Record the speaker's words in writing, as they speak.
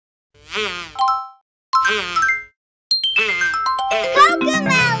CoComelon!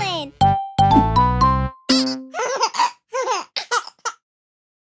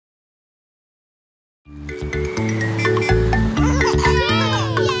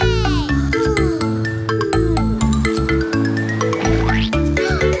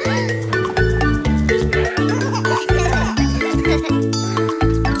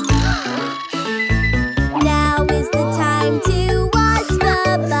 Now is the time to wash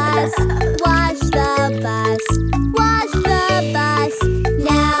the bus. Wash the bus. Wash the bus.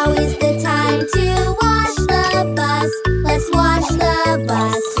 Now is the time to wash the bus. Let's wash the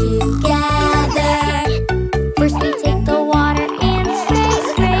bus together. First we take the water and spray,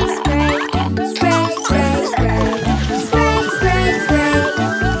 spray, spray. Spray, spray, spray. Spray, spray, spray.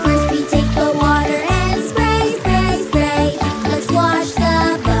 First we take the water and spray, spray, spray. Let's wash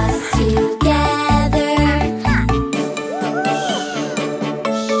the bus together.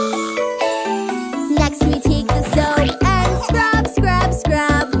 Next we take the soap and scrub, scrub,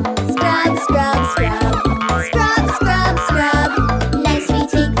 scrub. Scrub, scrub, scrub. Scrub, scrub, scrub. Next we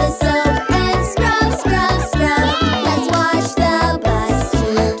take the soap and scrub, scrub, scrub. Let's wash the bus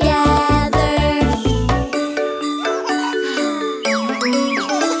together.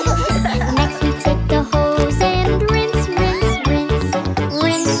 Next we take the hose and rinse, rinse, rinse.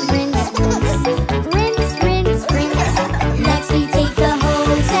 Rinse, rinse, rinse. Rinse, rinse, rinse. Next we take the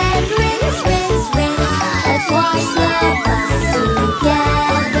hose and rinse, rinse, rinse. Let's wash the bus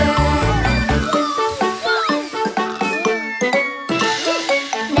together.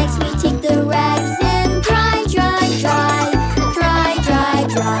 Next we take the rags and dry, dry, dry. Dry, dry,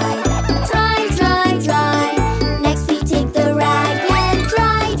 dry. Dry, dry, dry. Next we take the rag and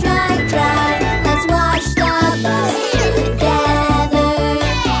dry, dry, dry. Let's wash the bus together.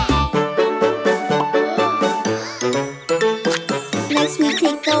 Next we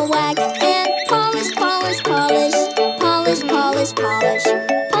take the wax and polish, polish, polish. Polish, polish, polish.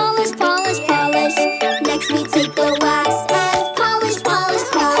 Polish, polish, polish. Next we take the wax and polish, polish,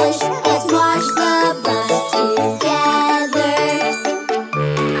 polish. Let's wash the bus together.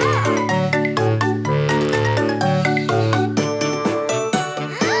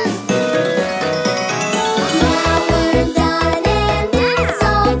 Now we're done and it's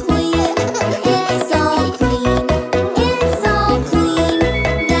all clean. It's all clean. It's all clean.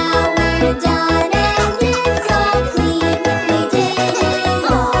 Now we're done and it's all clean. We did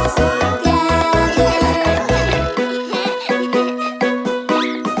it all together.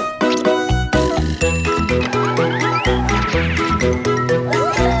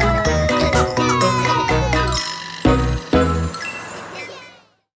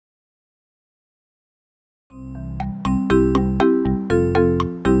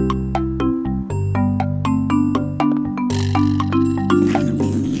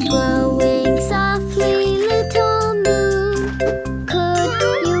 Blowing softly, little moon.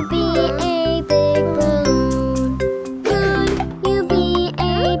 Could you be a big balloon? Could you be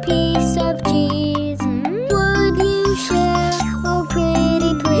a piece of cheese? Would you share? Oh,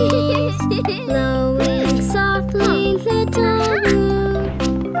 pretty please. Blowing softly, little moon.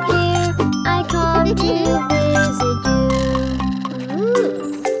 Here I come to visit you.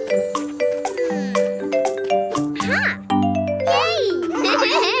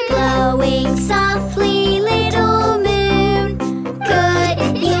 Blowing softly, little moon.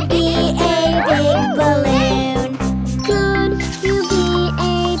 Could you be a big balloon? Could you be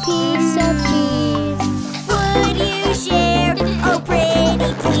a piece of cheese? Would you share? Oh,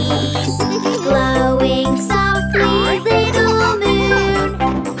 pretty please. Blowing softly, little moon.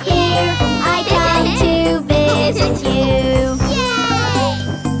 Here I come to visit you.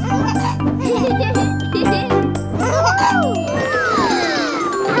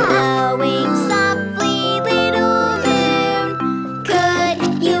 Blowing softly,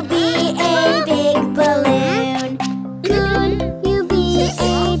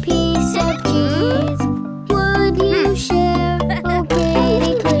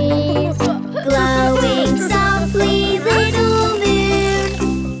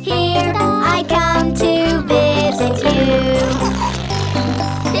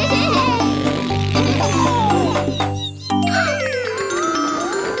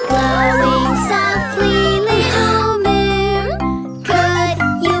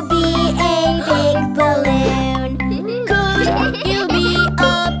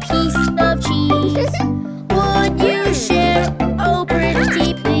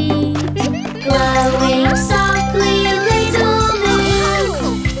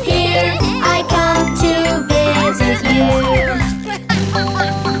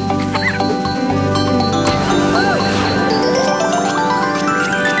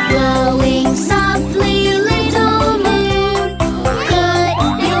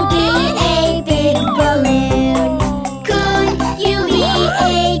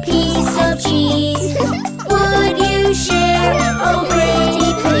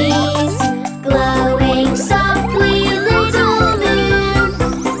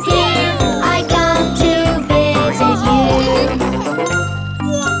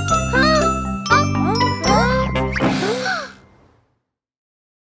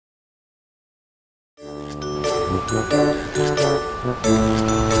 This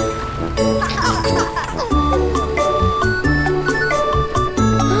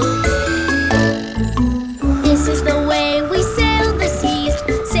is the way we sail the seas,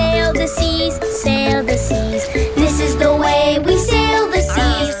 sail the seas, sail the seas. This is the way we sail the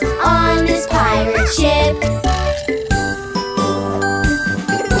seas on this pirate ship.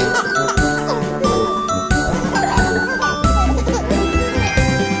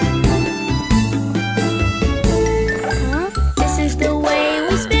 This is the way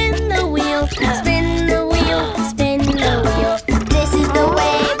we spin the wheel, spin the wheel, spin the wheel. This is the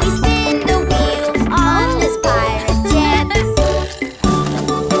way we spin the wheel on this pirate ship.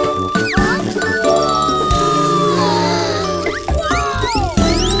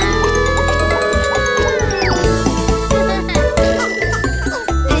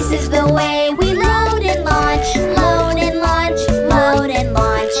 This is the way we load and launch, load and launch, load and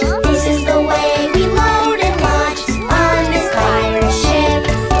launch. This is the way we load and launch on this pirate ship.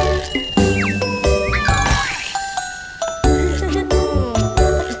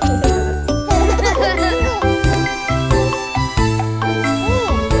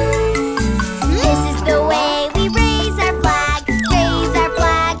 This is the way we raise our flag, raise our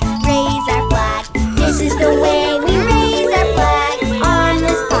flag, raise our flag. This is the way we raise our flag on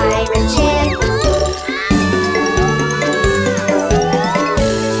this pirate ship.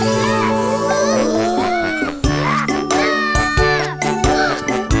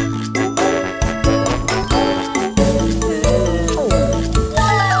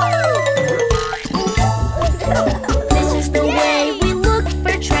 This is the way we look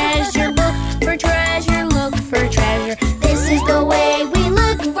for treasure, look for treasure, look for treasure. This is the way we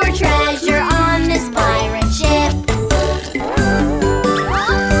look for treasure on this pirate ship.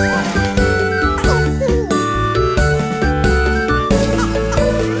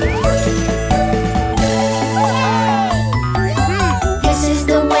 This is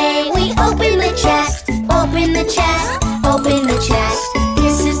the way we open the chest, open the chest, open the chest.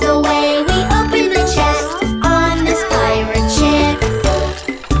 This is the way we open the chest on this pirate ship.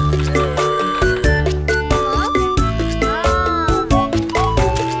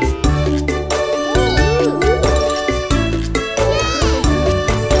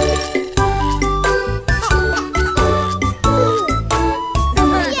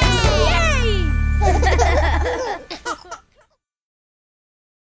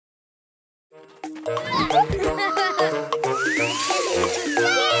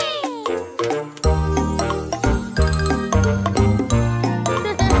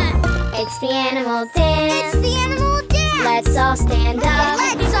 It's the animal dance. It's the animal dance. Let's all stand up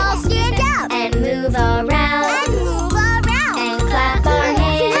Let's all stand up and move around and move around and clap our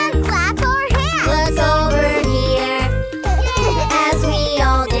hands. and clap our hands. Look over here as we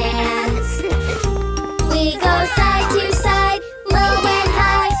all dance. We go side to side, low and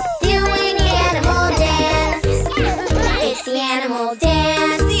high, doing the animal dance. It's the animal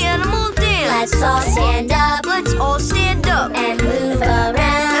dance. The animal dance. Let's all stand up Let's all stand up and move around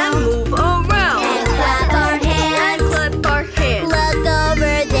and move around and clap our and hands. clap our hands. Look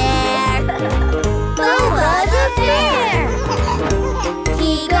over there. Over there.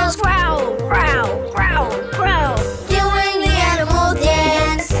 He goes growl, growl, growl, growl, doing the animal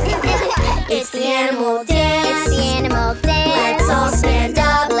dance. It's the animal dance. It's the animal dance. Let's all stand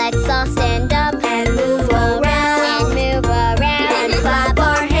up. Let's all stand up and move around and move around and clap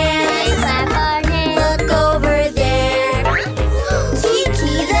our hands. And clap our hands. Look over there.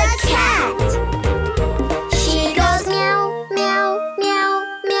 Kiki the cat. She goes meow, meow, meow,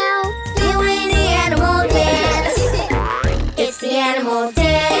 meow, doing the animal dance. It's the animal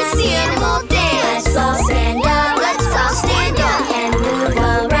dance. It's the animal dance. Let's all stand up. Let's all stand up and move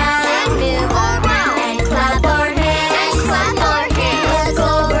around and move around and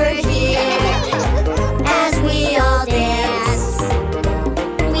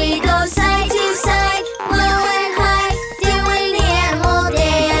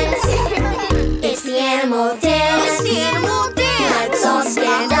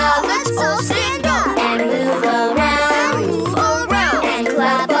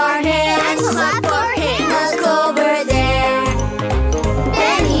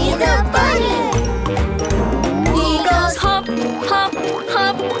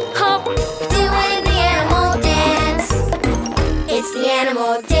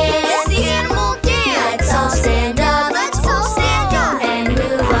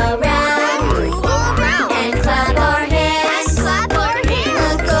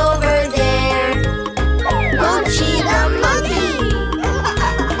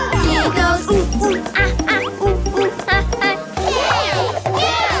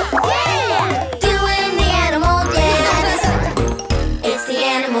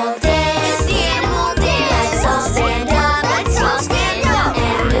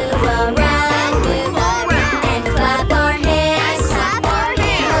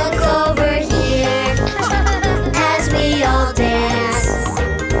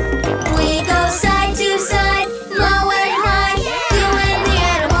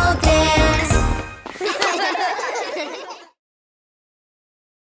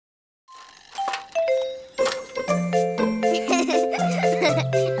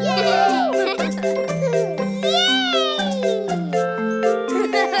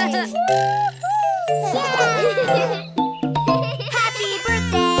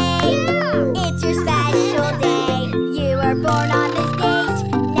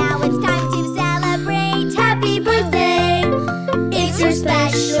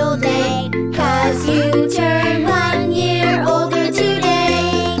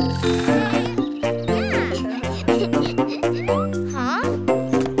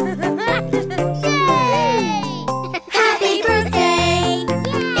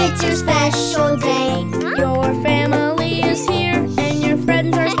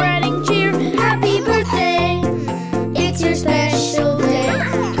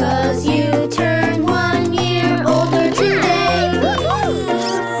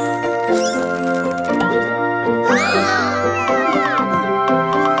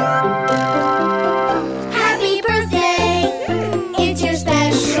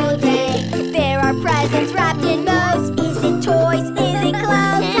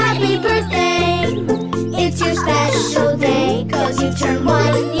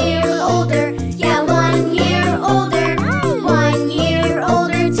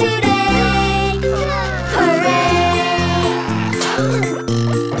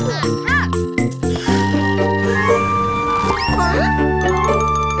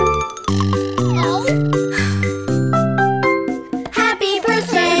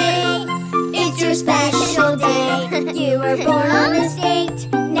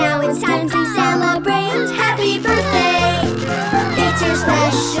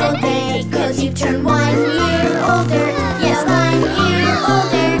special day, 'cause you turned 1 year older. Yes, 1 year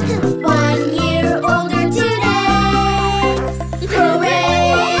older. 1 year older today.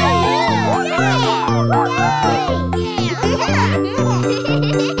 Hooray!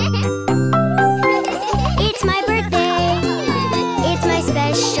 It's my birthday. It's my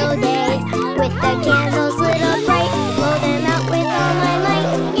special day. With the candles lit up bright, blow them out with all my might.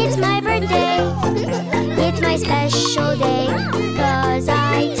 It's my birthday. It's my special day, 'cause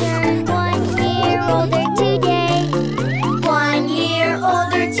I turned 1 year older today. 1 year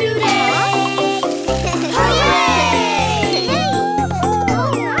older today.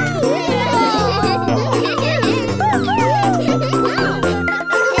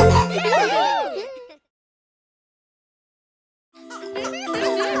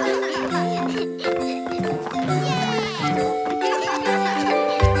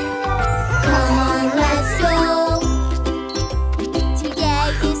 Come on, let's go. Today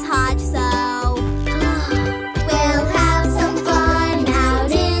is hot, so we'll have some fun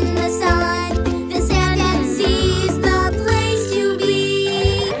out in the sun. The sand and sea's the place to be.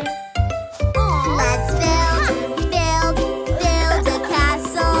 Let's build a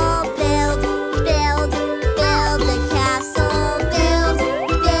castle. Build a castle. Build a castle.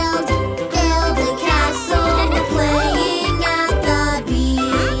 Playing at the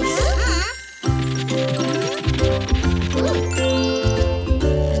beach.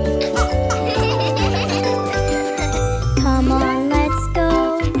 Come on, let's go.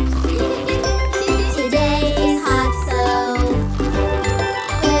 Today is hot, so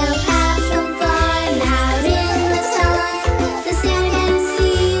we'll have some fun out in the sun. The sand and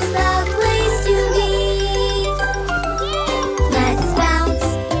sea's the place to be. Let's bounce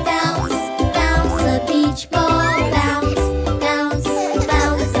a beach ball. Bounce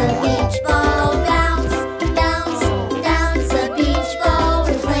a beach ball. Bounce a beach ball.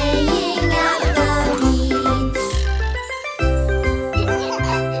 We're playing at the beach.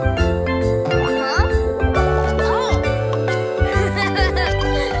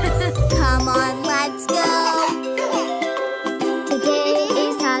 Come on, let's go. Today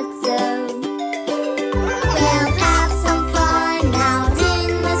is hot, so we'll have some fun out in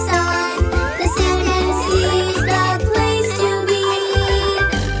the sun. The sand and sea's the place to be.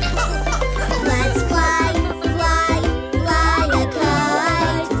 Let's fly a kite. Fly a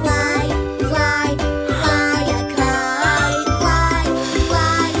kite. Fly a kite.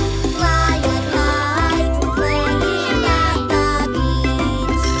 Playing at the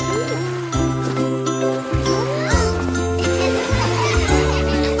beach.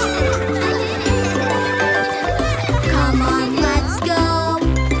 Come on, let's go.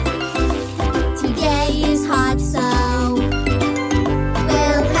 Today is hot, so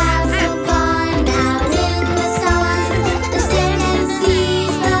we'll have some fun out in the sun. The sand and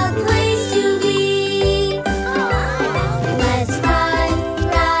sea's the place to be. Let's ride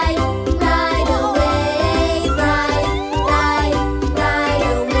away. Ride away.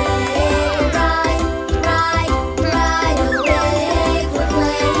 We're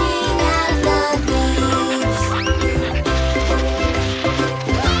playing at the beach.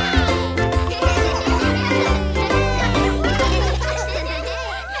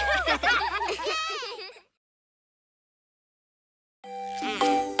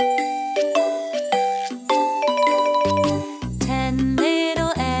 Ten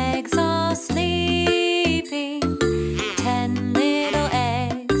little eggs all sleeping. 10 little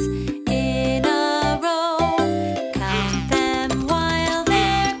eggs in a row. Count them while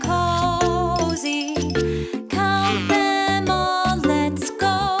they're cozy. Count them all, let's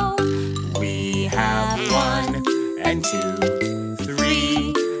go. We have 1 and 2,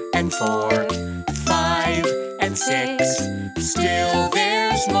 3 and 4, 5 and 6. Still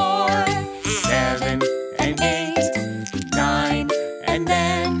there's more. 7 and 8, 9 and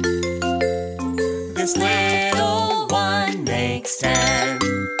then this little one makes 10.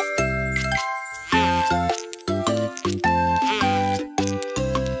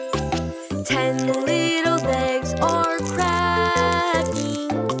 10 little legs are cracking.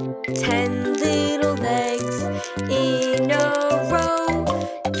 10 little legs in a row.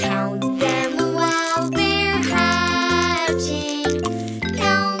 Count them while they're hatching.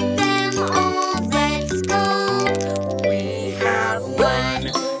 Count them all, let's go. We have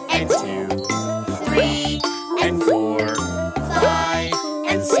 1 and 2, 3 and 4, 5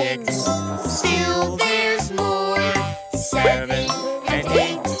 and 6. Still there's more. 7 and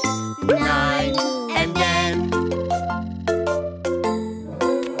 8, 9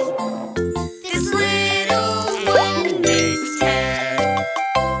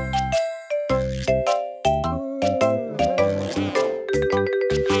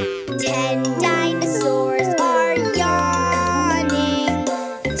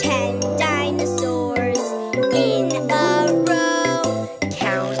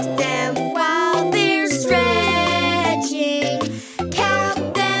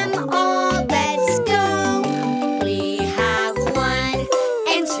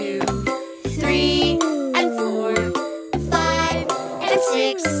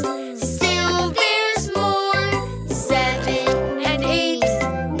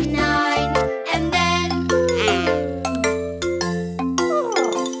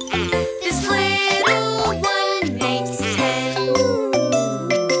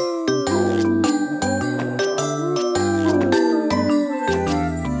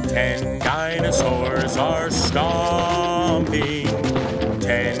 dinosaurs are stomping.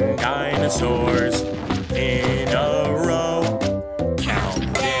 10 dinosaurs in a row.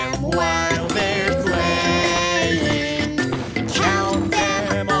 Count them while they're playing. Count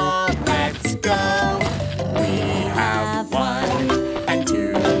them all, let's go. We have 1 and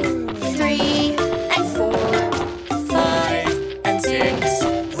 2, 3 and 4, 5 and 6.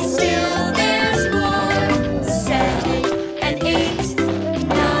 still there's more. 7 and 8,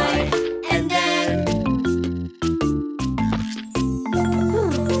 9 and then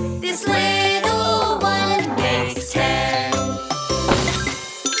this little one makes 10.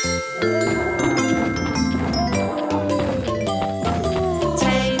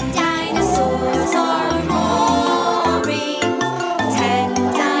 10 dinosaurs are roaring. 10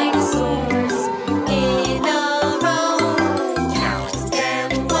 dinosaurs in a row. Count them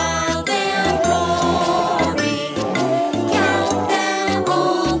while they're roaring. Count them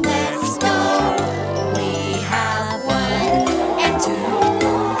all, let's go. We have 1 and 2,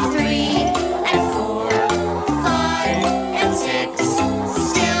 3 and 4, 5 and 6.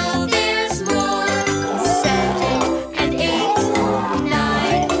 Still there's more. 7 and 8,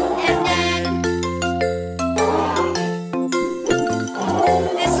 9 and then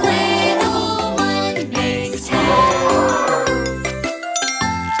this little one makes 10.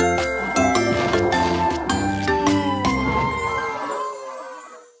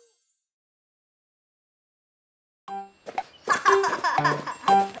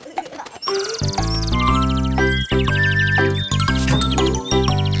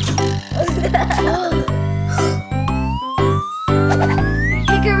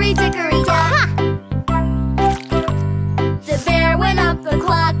 Hickory dickory dock. The bear went up the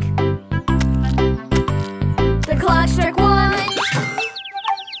clock. The clock struck 1.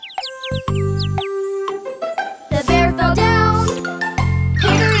 The bear fell down.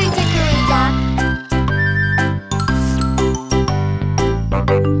 Hickory dickory dock.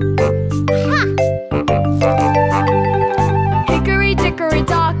 Hickory dickory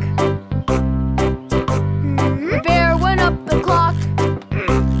dock. The bear went up the clock.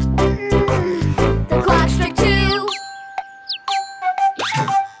 The clock struck 2.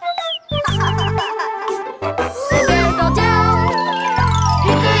 The bear fell down.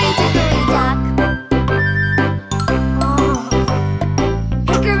 Hickory dickory dock.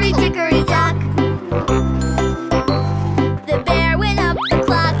 Hickory dickory dock. The bear went up the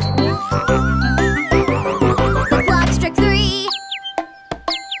clock. The clock struck 3.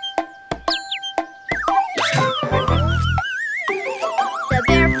 The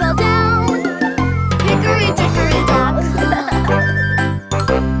bear fell down. Hickory dickory dock.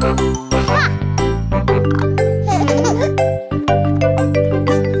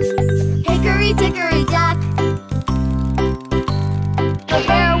 Hickory dickory dock. The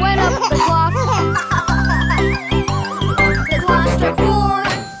bear went up the clock. The clock struck 4.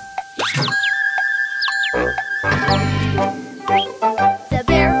 The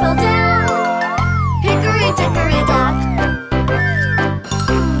bear fell down. Hickory dickory dock.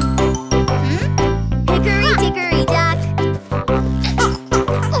 Hickory dickory dock.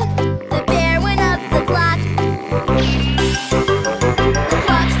 The bear went up the clock. The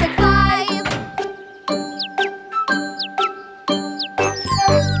clock struck 5.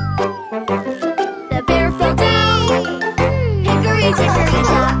 The bear fell down. Hickory dickory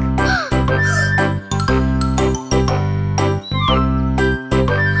dock.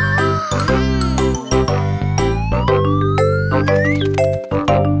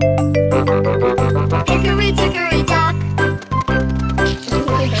 Hickory dickory dock.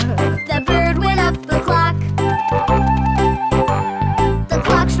 The bird went up the clock. The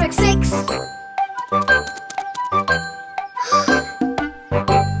clock struck 6.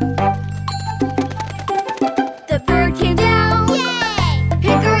 The bird came down.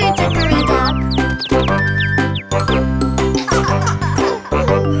 Hickory dickory dock.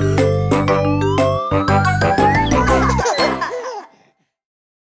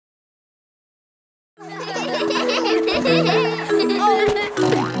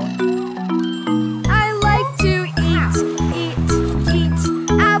 I like to eat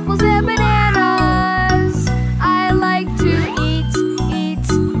apples and bananas. I like to eat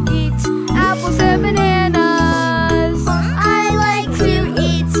apples and bananas. I like to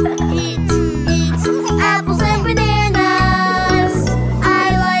eat apples and bananas. I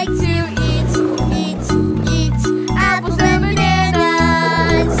like to eat apples and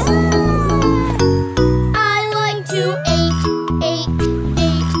bananas. I like to eat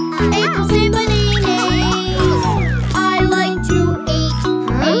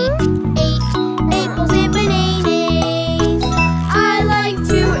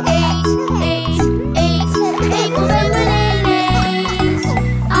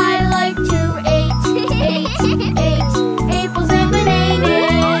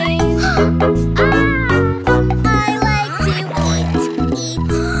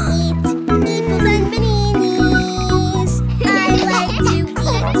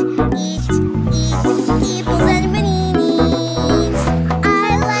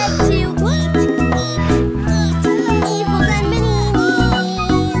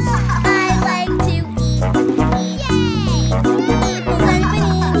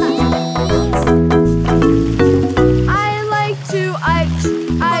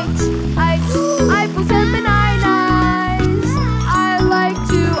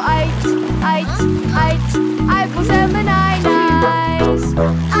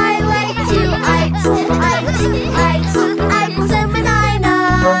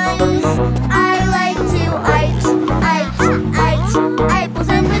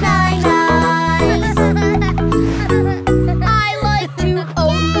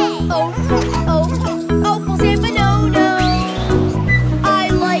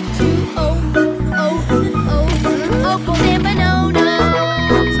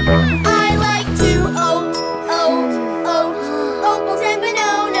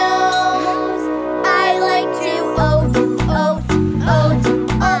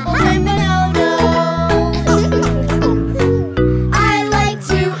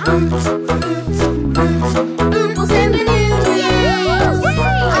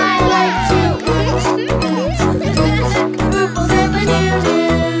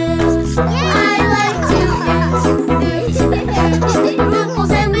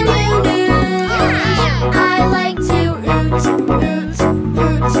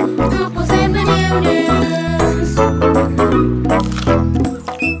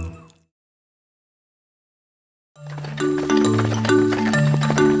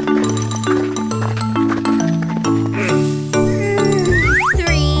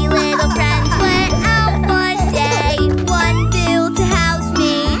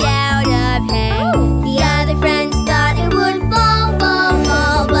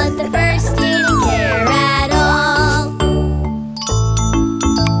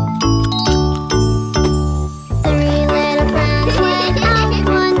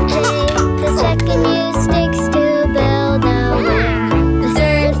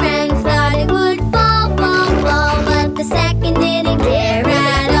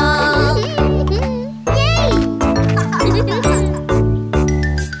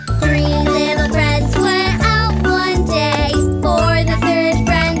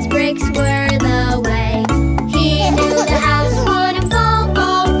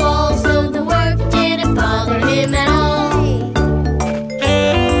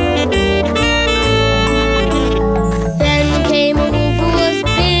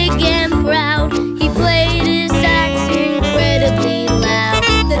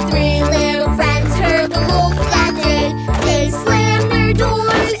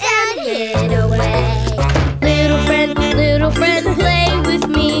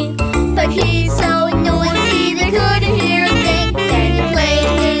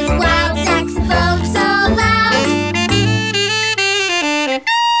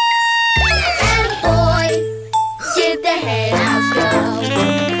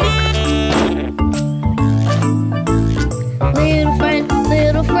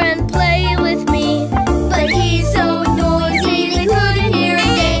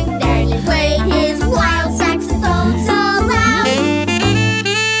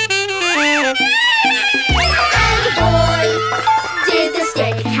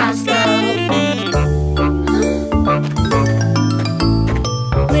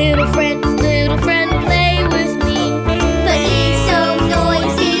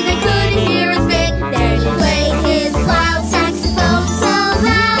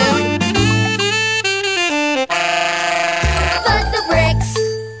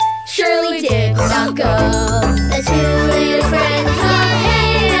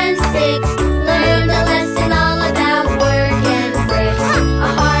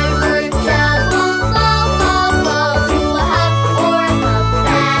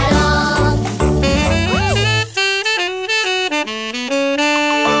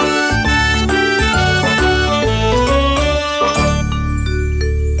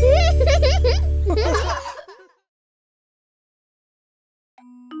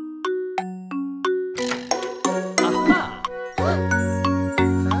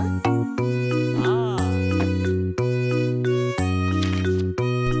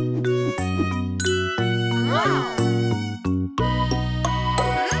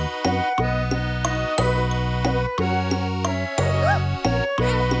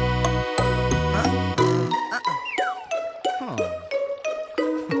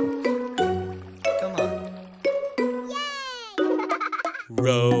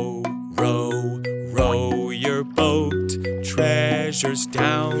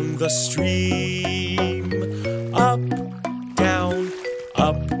down the stream. Up, down,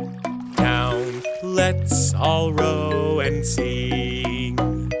 let's all row and sing.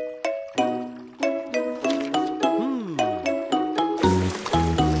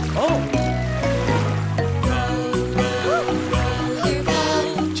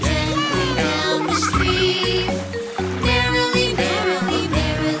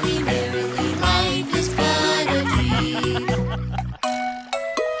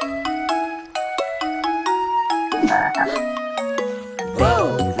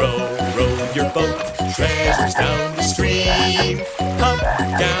 Treasures down the stream. Up,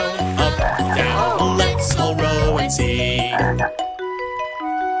 down, let's all row and sing.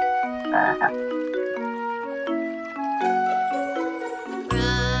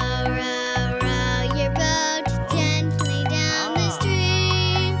 Row, row, row your boat gently down the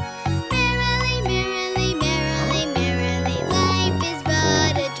stream. Merrily, merrily, merrily, merrily, life is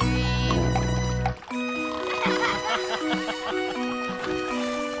but a dream.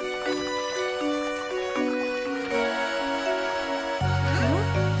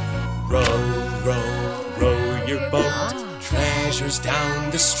 Row, row your boat, treasures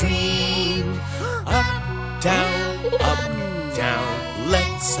down the stream. Up, down,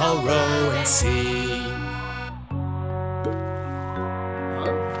 let's all row and sing.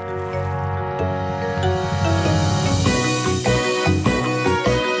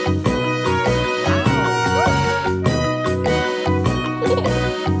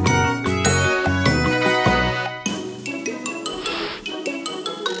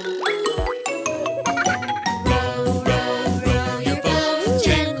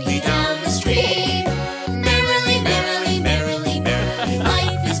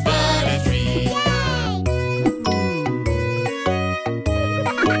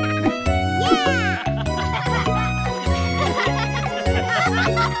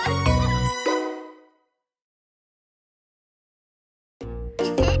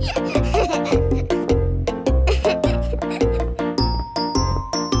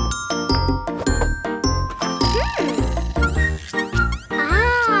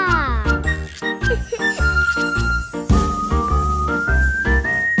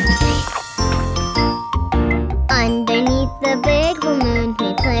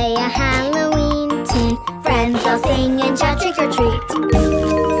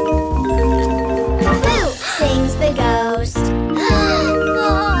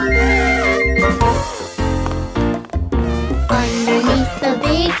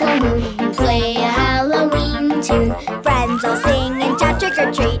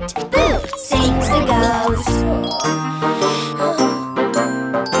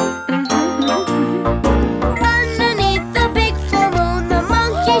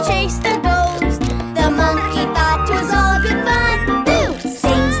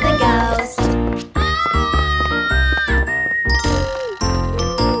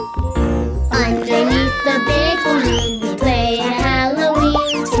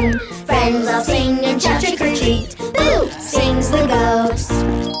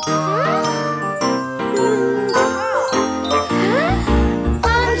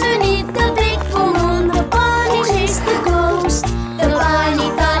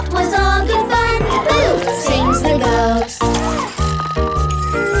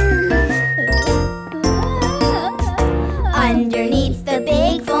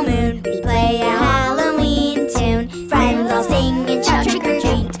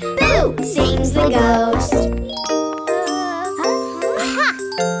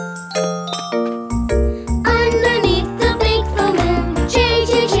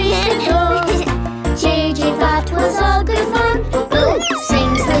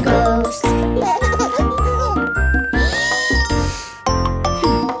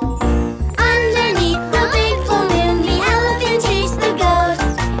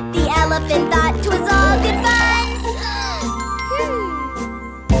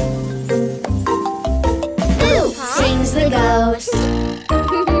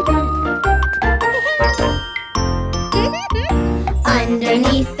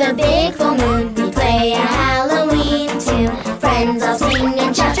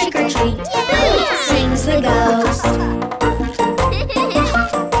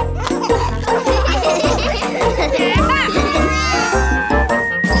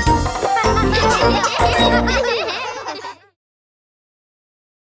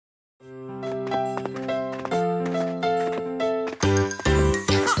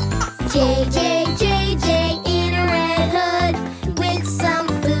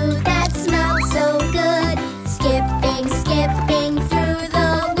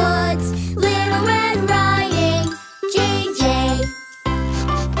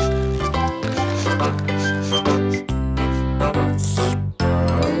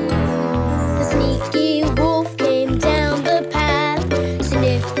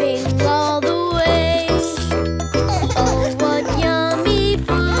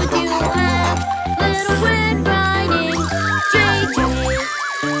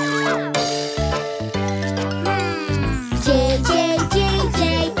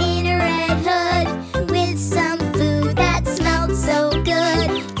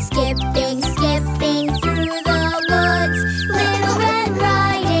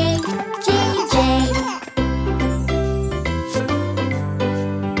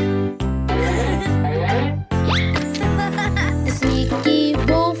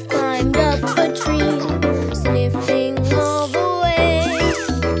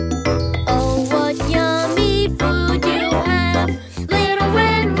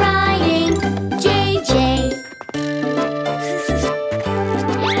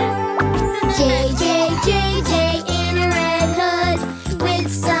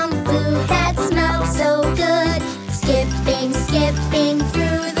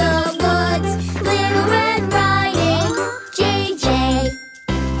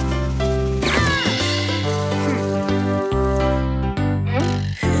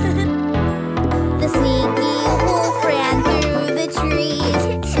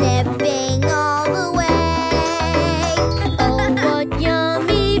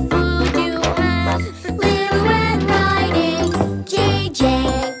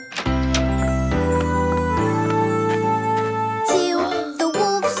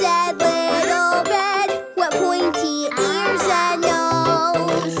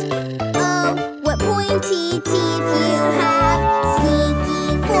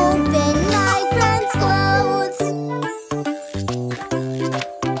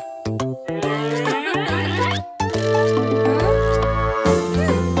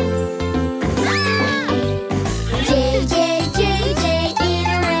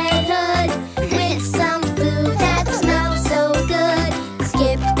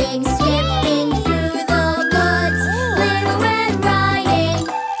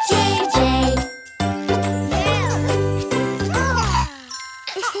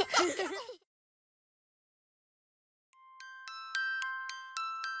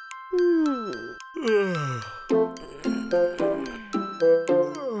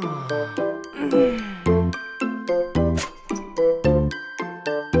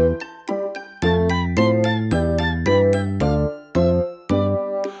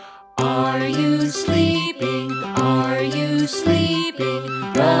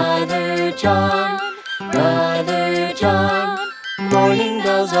 Brother John, Brother John. Morning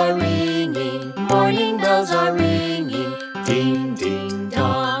bells are ringing, morning bells are ringing. Ding, ding,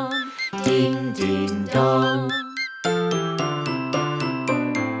 dong, ding, ding, dong.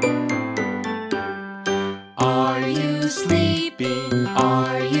 Are you sleeping?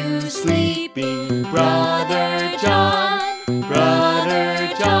 Are you sleeping? Brother John, Brother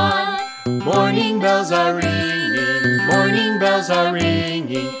John. Morning bells are ringing, morning bells are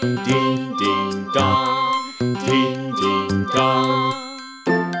ringing. Ding, ding, dong, ding, ding, dong.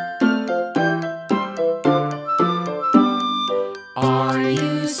 Are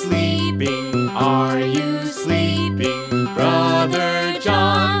you sleeping? Are you sleeping? Brother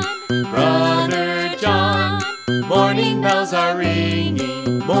John, Brother John. Morning bells are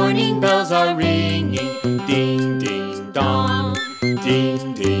ringing, morning bells are ringing. Ding, ding, dong,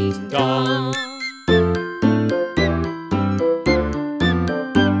 ding, ding, dong.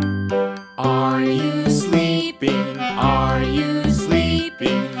 Are you sleeping? Are you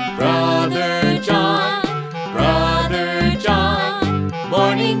sleeping? Brother John, Brother John.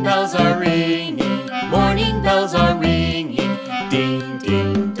 Morning bells are ringing, morning bells are ringing. Ding,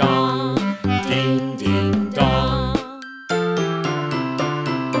 ding, dong, ding, ding, dong.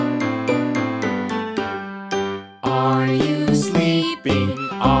 Are you sleeping?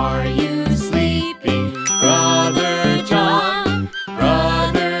 Are you sleeping? Brother John,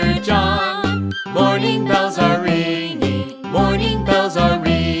 Brother John. Morning bells are ringing, morning bells are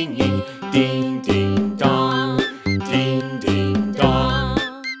ringing. Ding, ding, dong, ding, ding, dong.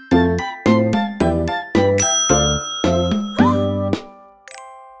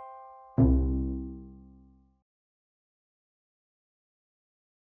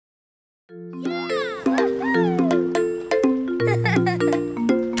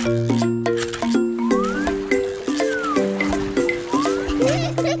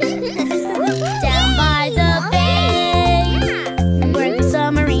 Down by the bay, where the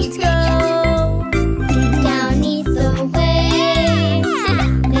submarines go. Down 'neath the waves,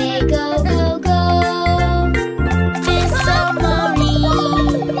 they go, go, go. This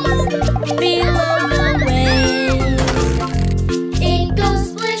submarine, below the waves, it goes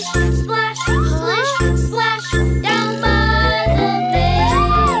splish, splash, splish, splash, down by the bay.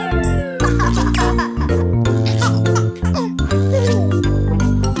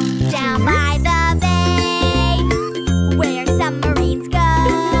 Down by the bay, where submarines go.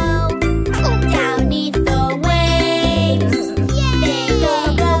 Down 'neath the waves, they go,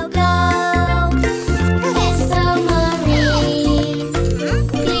 go, go. This submarine,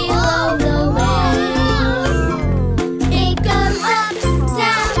 below the waves, it goes up,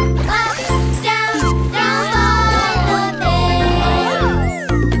 down, down by the bay.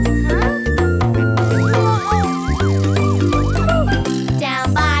 Down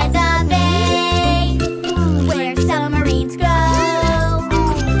by the bay, where submarines go.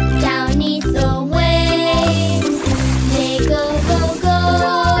 Down 'neath the waves, they go, go, go.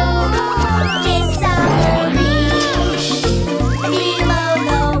 This submarine, below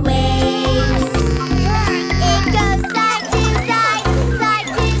the waves, it goes side to side, side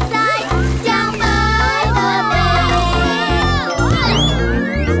to side, down by the bay.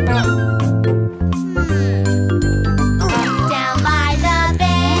 Down by the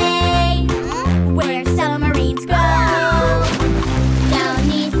bay, where submarines go. Down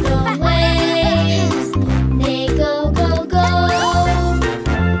 'neath the waves, they go, go, go.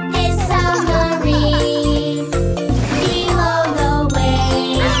 This submarine, below the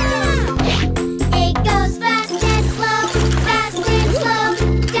waves, it goes fast and slow,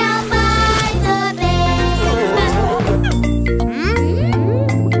 down by the bay.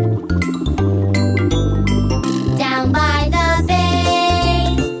 Down by the bay,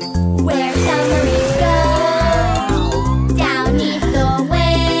 where submarines go. Down 'neath the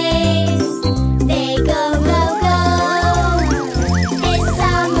waves, they go, go, go. This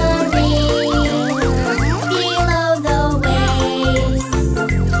submarine, below the waves,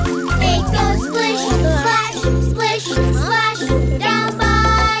 it goes splish, splash, splish, splash, down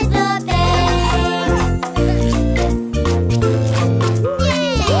by the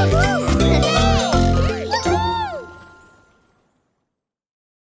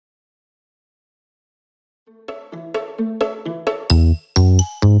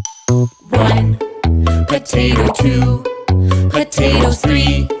One potato, two potatoes,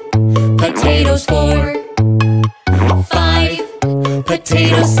 three potatoes, 4, 5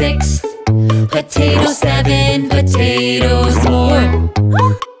 potatoes, 6 potatoes, 7 potatoes more.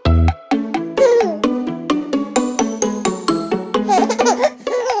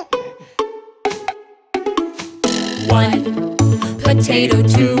 Potato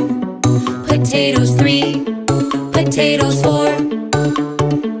 2. Potatoes 3. Potatoes 4.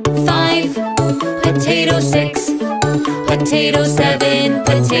 5. Potato 6. Potato 7.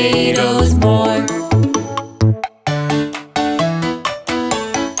 Potatoes more.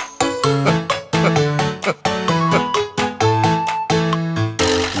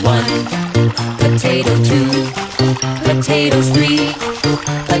 1. Potato 2. Potatoes 3.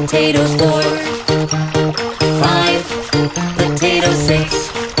 Potatoes 4. 5. Potato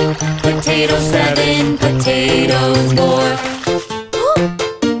 6. Potato 7. Potatoes more.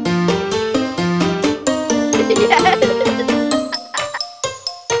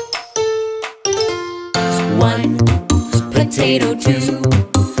 1. Potato 2.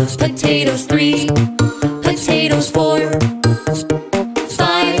 Potatoes 3. Potatoes 4.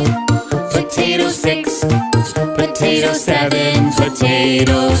 5. Potato 6. Potato 7.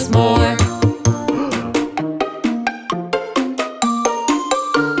 Potatoes more.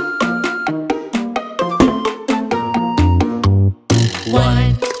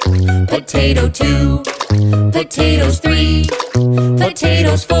 1. Potato 2. Potatoes 3.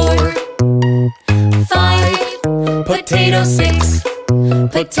 Potatoes 4. 5. Potato 6.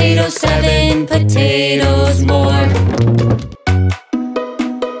 Potato 7. Potatoes more.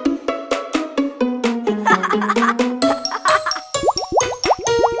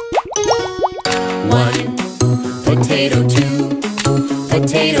 1. Potato 2.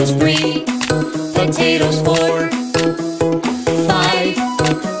 Potatoes 3. Potatoes 4. 5.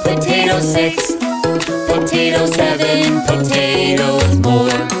 Potato 6. Potato 7. Potatoes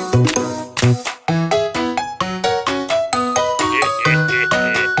more.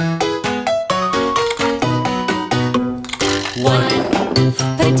 1.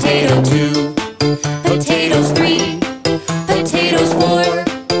 Potato 2. Potatoes 3. Potatoes 4.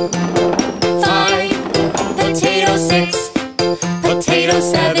 5. Potato 6. Potato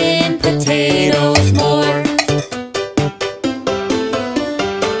 7. Potatoes more.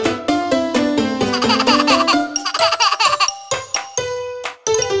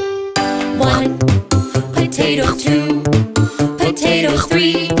 1. Potato 2. Potatoes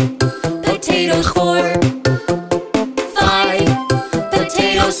 3. Potatoes 4. 5.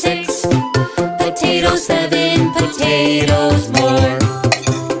 Potato 6. Potato 7. Potatoes more.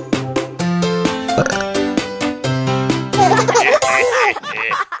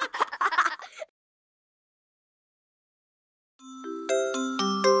 1.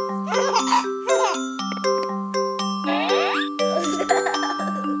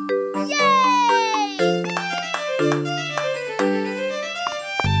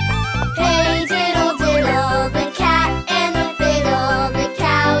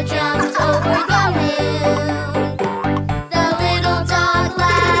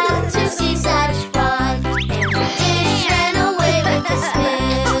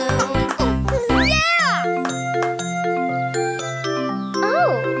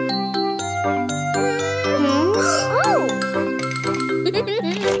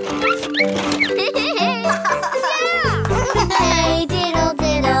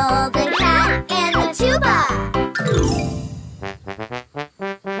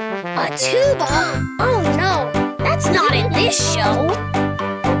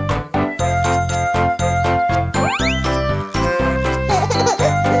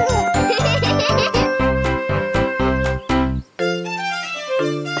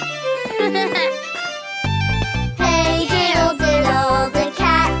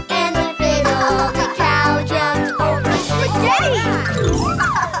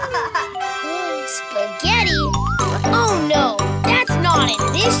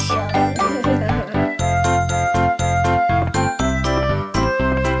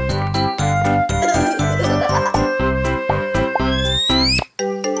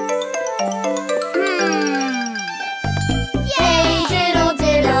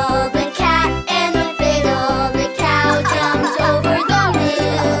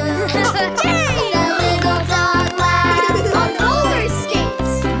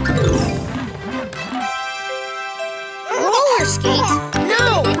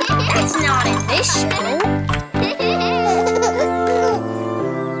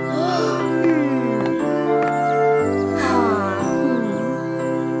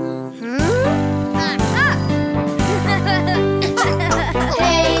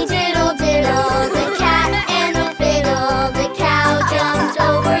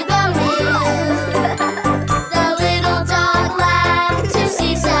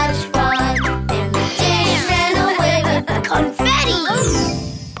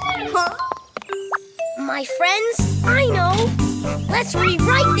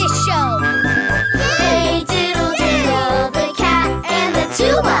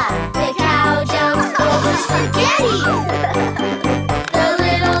 tuba. The cow jumped over spaghetti. The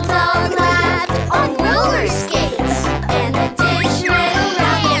little dog laughed on roller skates. And the dish went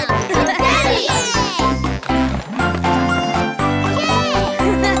around in confetti.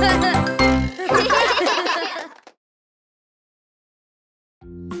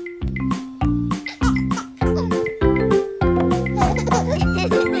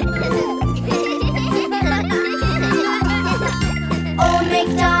 Old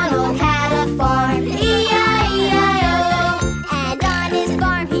MacDonald had a farm, E-I-E-I-O. And on his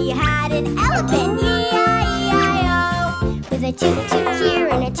farm he had an elephant, E-I-E-I-O. With a toot-toot here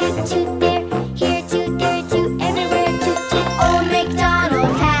and a toot-toot there, here a toot, there a toot, everywhere a toot-toot. Old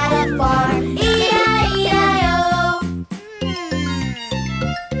MacDonald had a farm, E-I-E-I-O.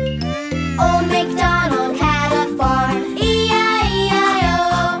 Old MacDonald had a farm, E-I-E-I-O.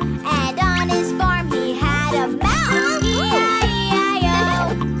 And on his farm he had a mouse, E-I-E-I-O.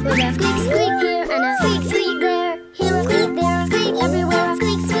 With a squeak, squeak here and a squeak, squeak there, here a squeak, there a squeak, everywhere a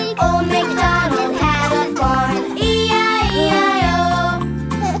squeak, squeak. Old MacDonald had a farm, E-I-E-I-O.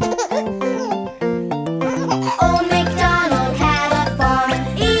 Old MacDonald had a farm,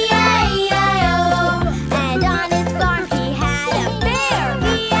 E-I-E-I-O. And on his farm he had a bear,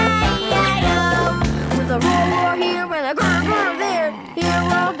 E-I-E-I-O. With a roar, roar here and a grr, grr there, here a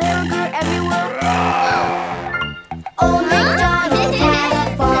roar, there a grr, everywhere. Old MacDonald had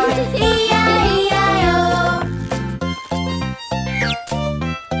a farm, E-I-E-I-O.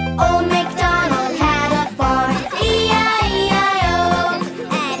 Old MacDonald had a farm, E-I-E-I-O.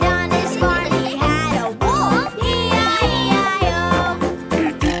 And on his farm he had a wolf, E-I-E-I-O.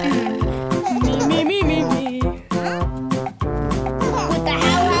 Me, me, me, me, me. With a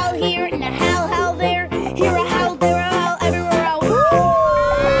howl, howl here and a howl, howl there, here a howl, there a howl, everywhere a woo.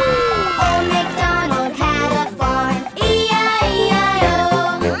 Old MacDonald had a farm, E-I-E-I-O.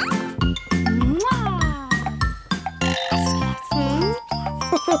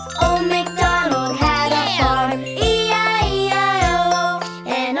 Old MacDonald had a farm, E-I-E-I-O.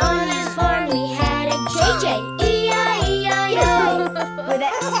 And on his farm we had a JJ, E-I-E-I-O. With a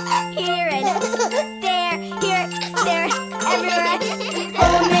here and there, here, there, everywhere.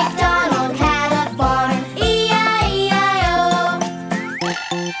 Old MacDonald had a farm, E-I-E-I-O.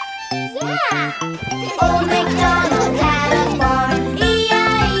 Yeah. Old MacDonald had a farm,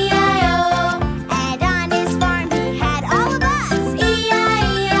 E-I-E-I-O. And on his farm he had all of us,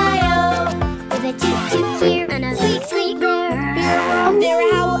 E-I-E-I-O. With a toot toot here and a squeak squeak there, here a roar, there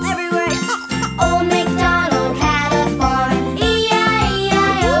a howl, everywhere. Old MacDonald had a farm,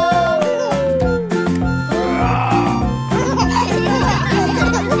 E-I-E-I-O.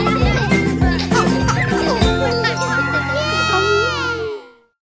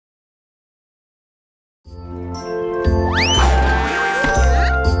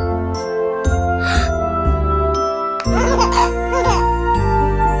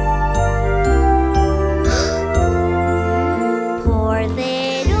 Poor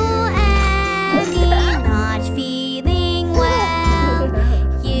little Emmy, not feeling well.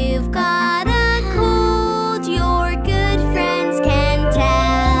 You've got a cold, your good friends can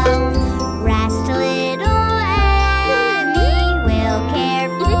tell. Rest, little Emmy, we'll care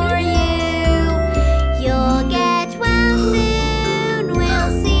for you. You'll get well soon,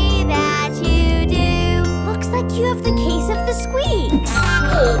 we'll see that you do. Looks like you have the case of the squeaks.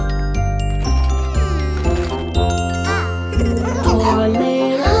 Poor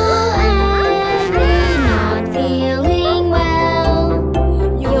little Emmy, not feeling well.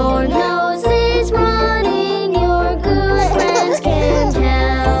 Your nose is running, your good friends can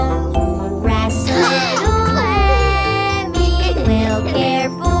tell. Rest, little Emmy, we'll care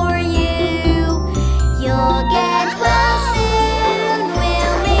for you. You'll get well soon,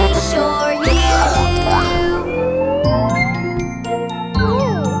 we'll make sure you do.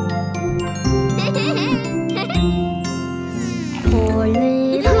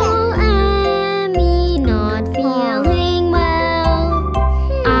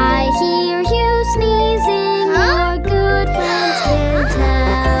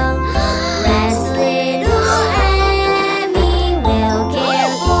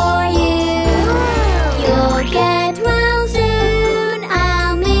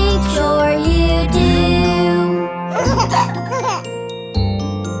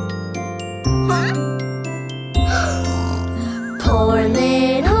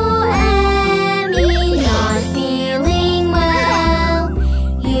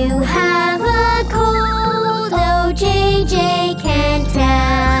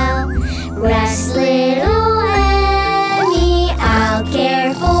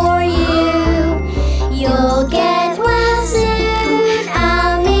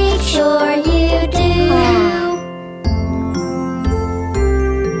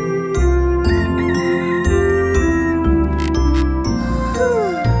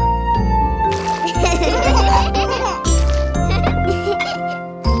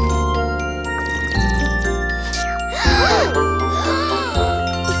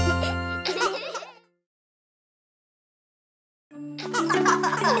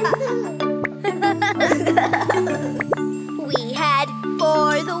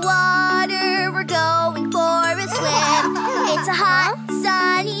 It's a hot,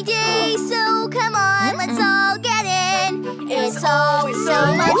 sunny day, so come on, let's all get in. It's always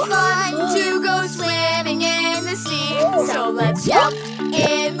so much fun to go swimming in the sea. So let's jump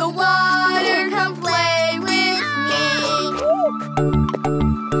in the water, come play with me.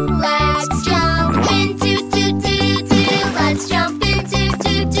 Let's jump into do-do-do-do. Let's jump into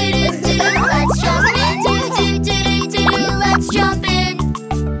do-do-do-do. Let's jump into do-do-do-do. Let's jump in.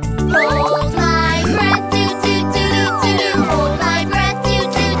 Hold my breath, do-do-do-do-do. Hold my breath,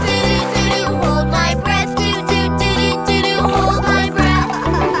 do-do-do-do-do. Hold my breath, do-do-do-do-do. Hold my breath.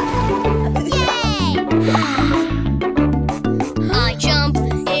 Yay! I jump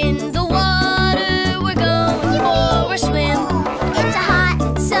in the water, we're going for a swim. It's a hot,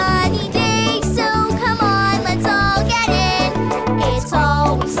 sunny day, so come on, let's all get in. It's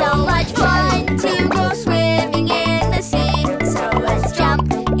always so much fun to go swimming in the sea. So let's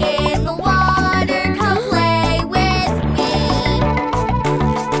jump in the water, come play with me.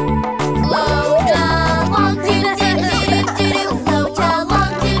 Float along, do-do-do-do-do. Float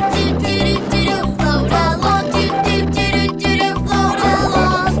along, do-do-do-do-do. Float along, do-do-do-do-do. Float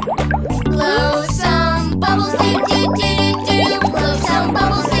along. Blow some bubbles, do-do-do-do-do. Blow some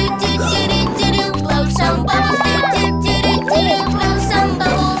bubbles, do-do-do-do-do. Blow some bubbles, do-do-do-do-do. Blow some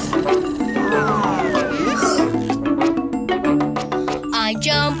bubbles. I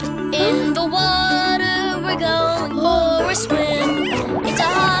jump in the water, we're going for a swim. It's a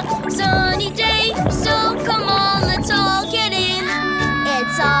hot, sunny day, so come on, let's all get in.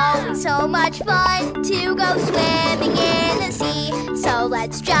 It's always so much fun to go swimming in the sea. So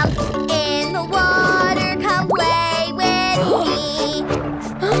let's jump in the water, come play with me.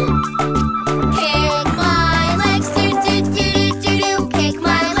 Kick my legs, do-do-do-do-do. Kick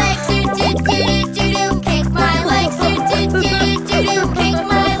my legs, do-do-do-do-do. Kick my legs, do-do-do-do-do. Kick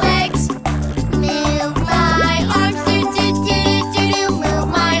my legs. Move my arms, do-do-do-do-do. Move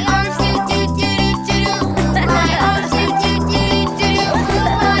my arms, do-do-do-do-do. Move my arms, do-do-do-do-do.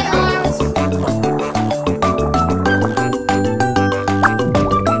 Move my arms.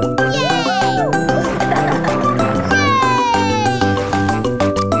 Yay! Yay!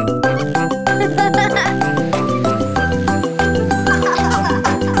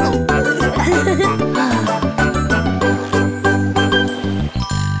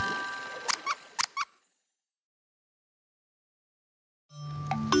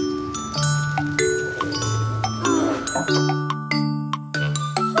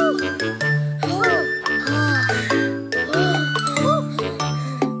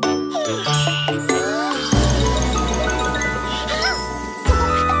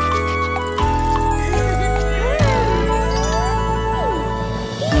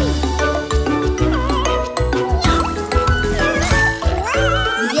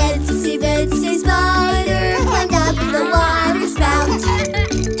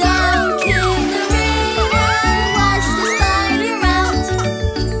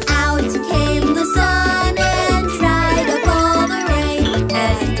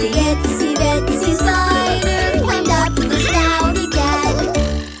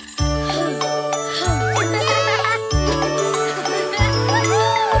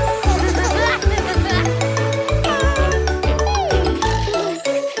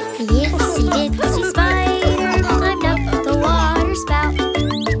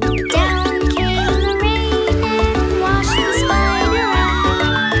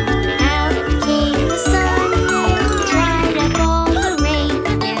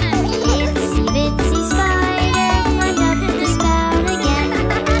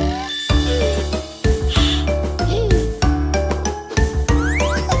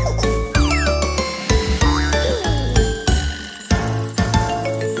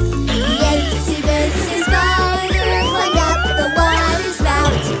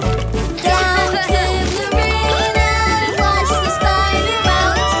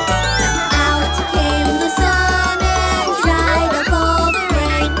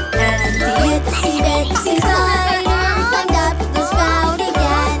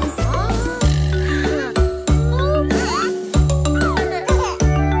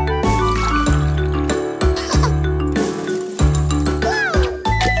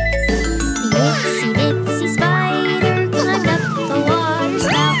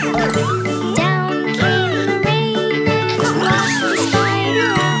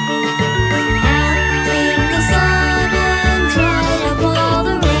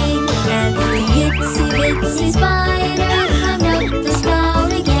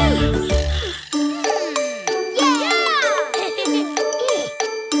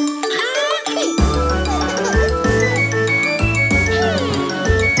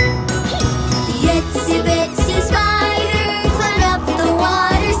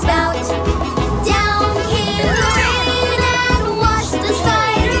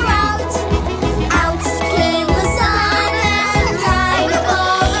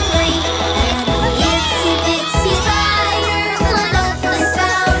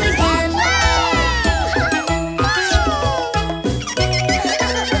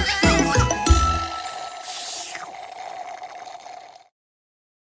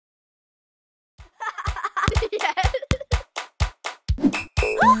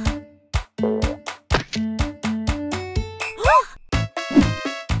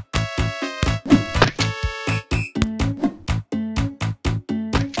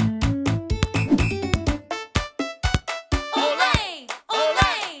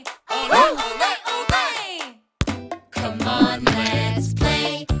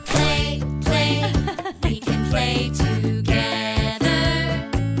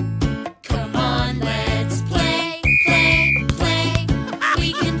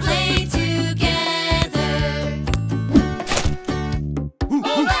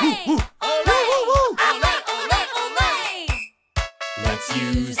 Let's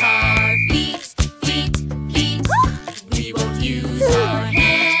use our feet, feet, feet. We won't use our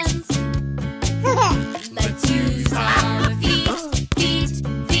hands. Let's use our feet, feet,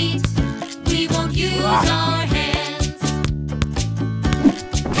 feet. We won't use our hands.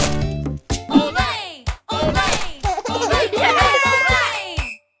 Olay! Olay! Olay! Olay! Olay!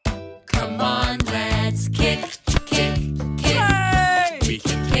 Come on, let's kick, kick, kick. We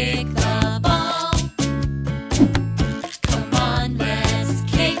can kick the ball. Come on, let's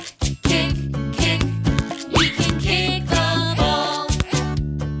kick, kick, kick. We can kick the ball.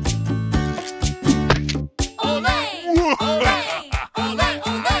 Olay! Olay! Olay!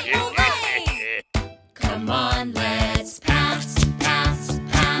 Olay! Olay! Come on, let's pass, pass,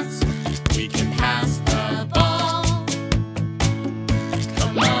 pass. We can pass the ball.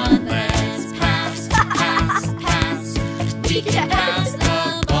 Come on, let's pass, pass, pass. We can pass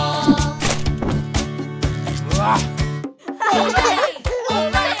the ball. Olay!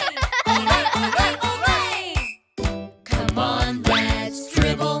 Olay! Olay! Olay! Olay! Come on, let's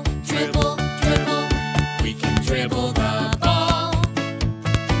dribble, dribble, dribble. We can dribble the ball.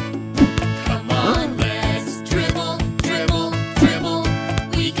 Come on, let's dribble, dribble, dribble.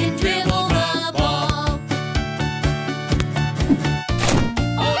 We can dribble the ball.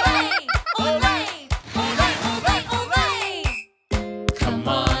 Olay! Olay! Olay! Olay! Olay! Come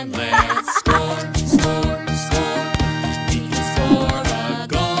on, let's score, score, score. We can score a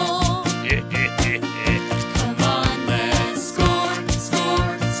goal. Come on, let's score,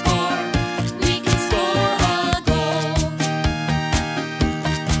 score, score. We can score a goal.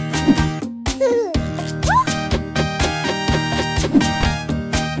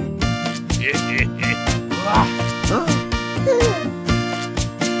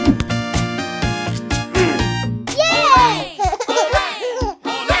 Olay! Olay! Olay!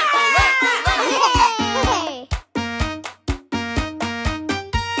 Olay! Olay!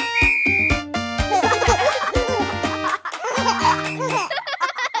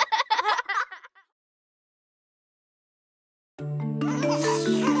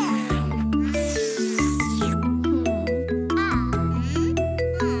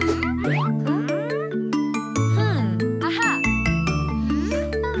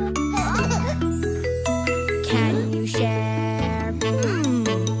 Can you share?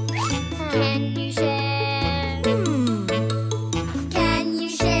 Can you share? Can you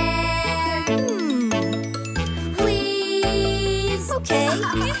share? Please. Okay.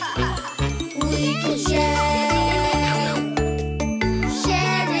 We can share.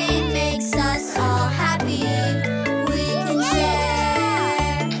 Sharing makes us all happy. We can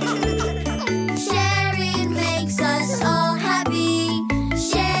share. Sharing makes us all happy.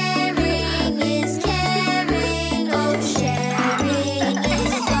 Sharing is caring. Oh, sharing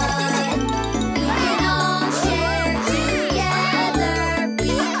is fun. We can all share together.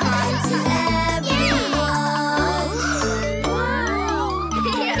 Be kind to everyone.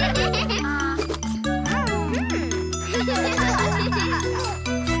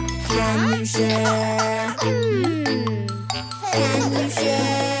 Can you share? Can you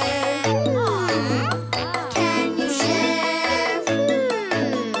share? Can you share?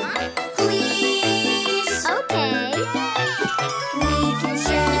 Please. Okay. We can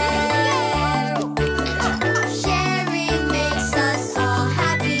share. Sharing makes us all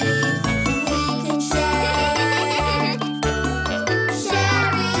happy. We can share.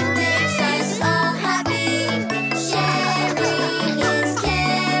 Sharing makes us all happy. Sharing is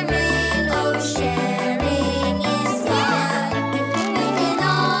caring. Oh, sharing is fun. We can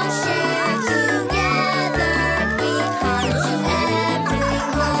all share together. Be kind to everyone.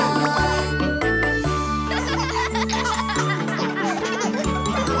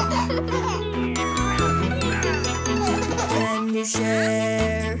 Can you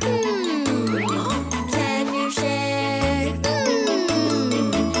share? Can you share?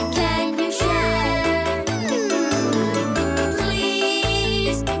 Can you share?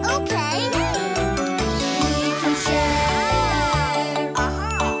 Please. Okay. We can share.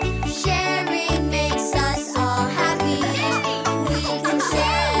 Sharing makes us all happy. We can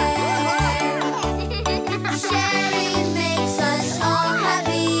share. Sharing makes us all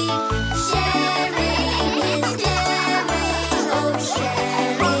happy. Sharing is caring. Oh,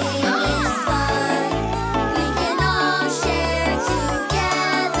 sharing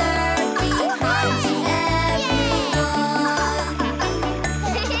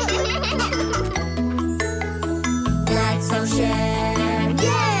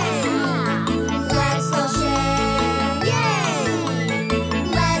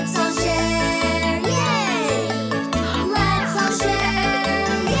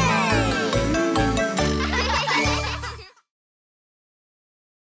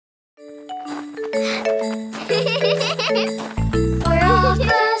We're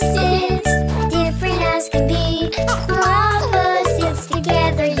opposites, different as can be. We're opposites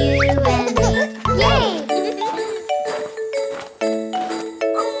together, you and me. Yay!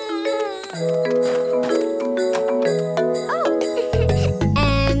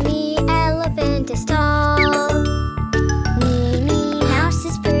 Emmy elephant is tall. Minnie mouse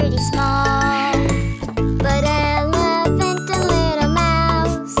is pretty small. But elephant and little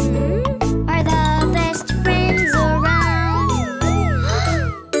mouse are the best friends around.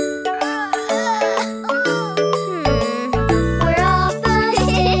 We're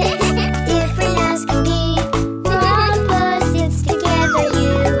opposites, different as can be. We're opposites together,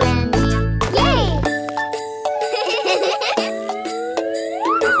 you and me. Yay!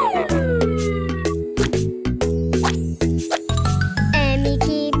 Emmy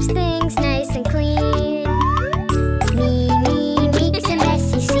keeps things nice and clean. Mimi makes a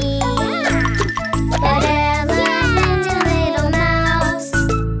messy scene. But elephant and little mouse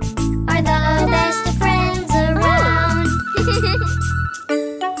are the best friends around.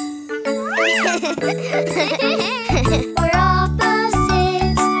 We're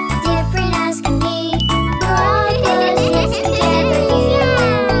opposites, different as can be. We're opposites together, you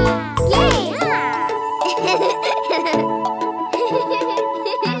and me. Yay!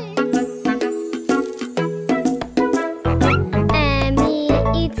 Emmy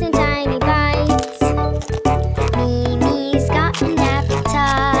eats in tiny bites. Mimi's got an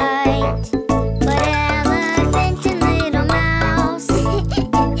appetite. But elephant and little mouse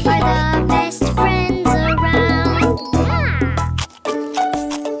are the best friends around.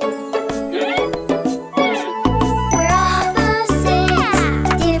 We're opposites,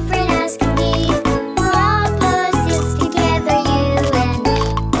 different as can be. We're opposites together, you and me.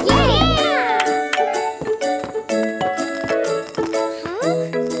 Yay!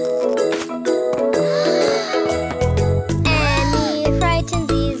 Emmy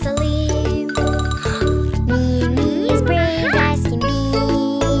frightens easily. Mimi's brave as can be.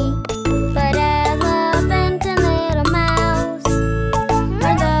 But elephant and little mouse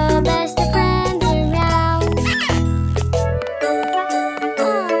are the best of friends around.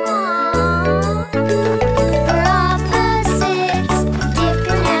 We're opposites,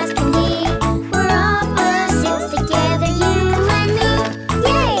 different as can be. We're opposites together, you and me.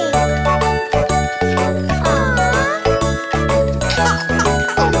 Yay!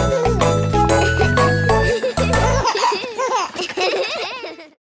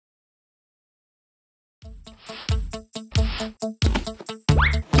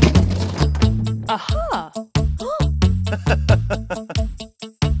 Aha!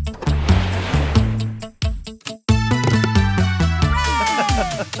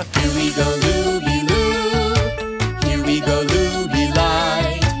 Here we go, Looby Loo. Here we go, Looby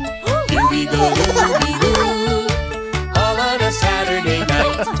Light. Here we go, Looby Loo. All on a Saturday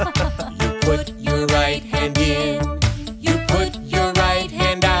night. You put your right hand in. You put your right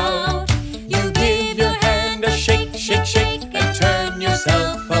hand out. You give your hand a shake, shake, shake, and turn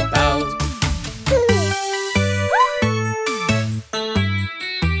yourself about.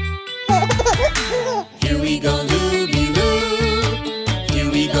 Here we go, Looby Loo.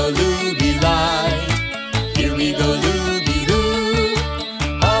 Here we go, Looby Light. Here we go, Looby Loo.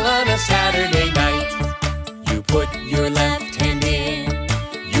 All on a Saturday night. You put your left hand in.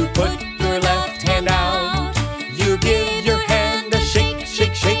 You put your left hand out. You give your hand a shake,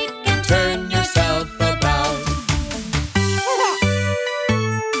 shake, shake, and turn yourself about.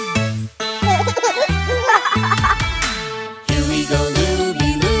 Here we go,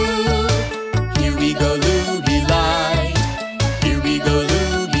 Looby Loo. Here we go, Looby Light. Here we go,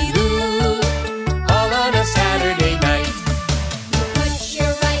 Looby Loo. All on a Saturday night. Put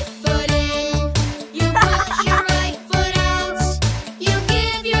your right foot in. You put your right foot out. You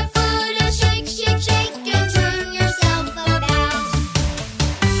give your foot a shake, shake, shake, and turn yourself about.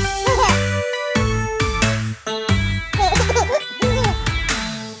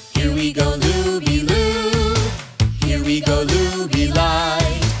 Here we go, Looby Loo. Here we go, Looby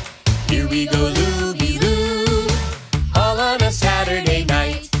Light. Here we go, Looby Loo. All on a Saturday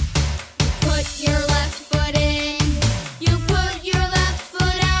night. Put your left foot in. You put your left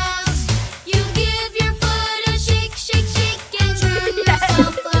foot out. You give your foot a shake, shake, shake, and turn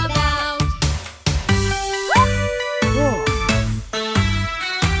yourself about.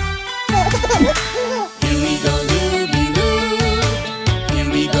 Here we go, Looby Loo. Here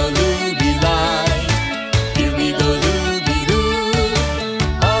we go, Looby Light. Here we go, Looby Loo.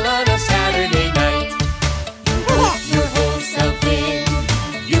 All on a Saturday night.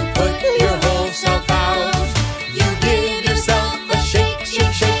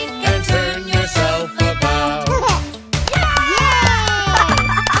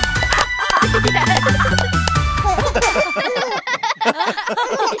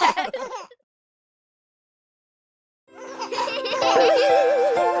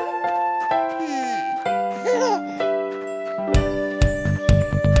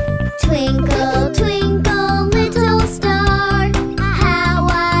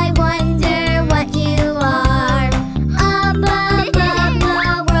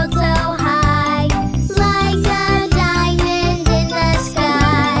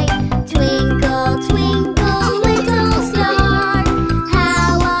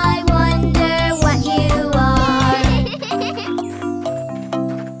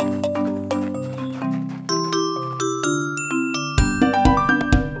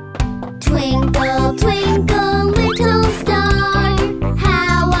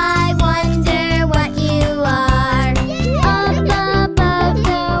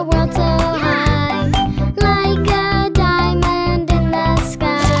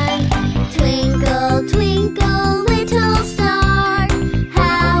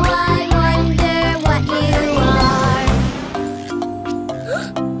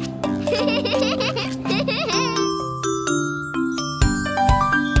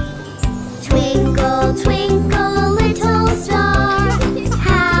 Twinkle, twinkle, little star,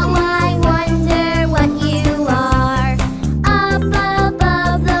 how I wonder what you are. Up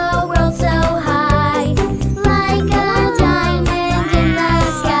above the world so high, like a diamond in the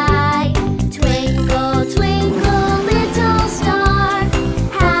sky. Twinkle, twinkle, little star,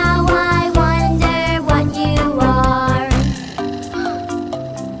 how I wonder what you are.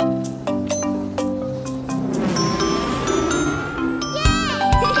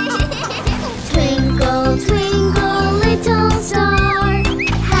 Twinkle, twinkle, little star,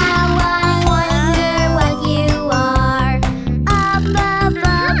 how I wonder what you are. Up above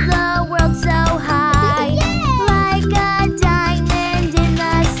the world so high, like a diamond in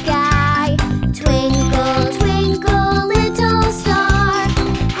the sky. Twinkle, twinkle, little star,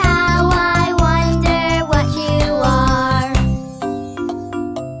 how I wonder what you are.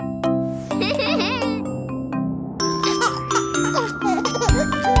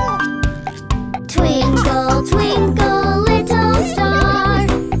 Twinkle, twinkle, little star,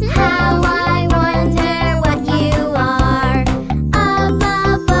 how I wonder what you are. Up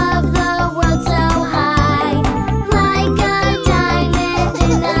above the world so high, like a diamond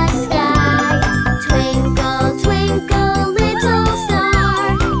in the sky. Twinkle, twinkle, little star,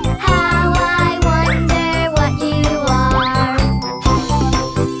 how I wonder what you are.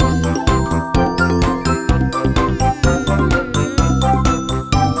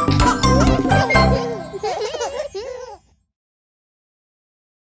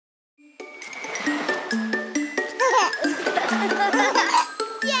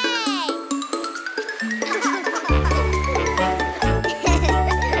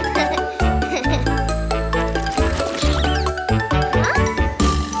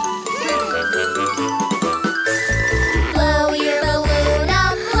 Blow your balloon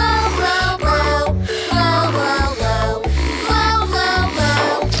up, blow, blow, blow. Blow, blow, blow. Blow, blow,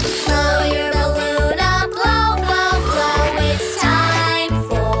 blow. Blow your balloon up, blow, blow, blow. It's time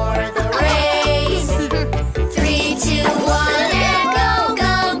for the race. 3, 2, 1, and go,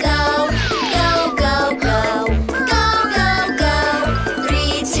 go, go. Go, go, go. Go, go, go.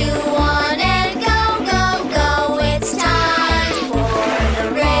 3, 2, 1, and go, go, go. It's time for the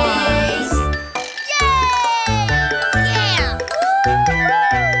race. Yeah!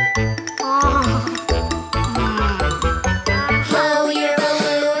 Blow your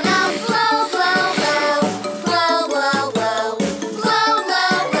balloon up, blow, blow, blow. Blow, blow, blow. Blow,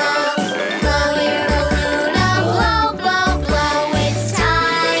 blow, blow. Blow your balloon up, blow, blow, blow. It's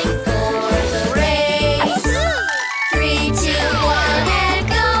time for the race. 3, 2, 1, and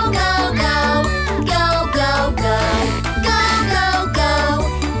go, go, go. Go, go, go. Go, go, go.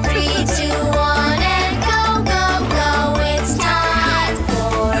 3, 2, 1, and go, go, go. It's time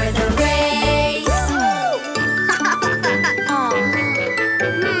for the race.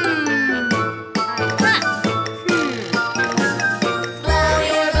 Blow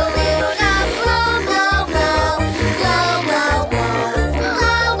your balloon up, blow, blow, blow. Blow, blow, blow.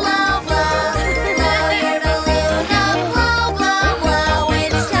 Blow, blow, blow. Blow your balloon up, blow, blow, blow.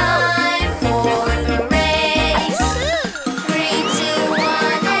 It's time for the race. 3, 2,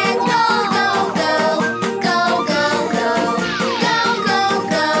 1, and go, go, go. Go, go, go. Go, go,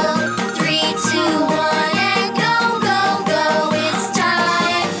 go. 3, 2, 1, and go, go, go. It's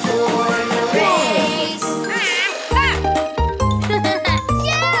time for the race.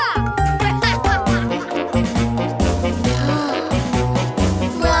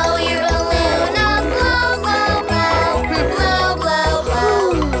 Blow your balloon up, blow, blow, blow. Blow, blow, blow.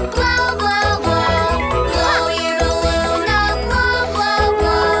 Blow, blow, blow. Blow your balloon up, blow, blow,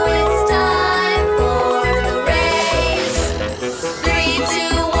 blow. It's time for the race. 3,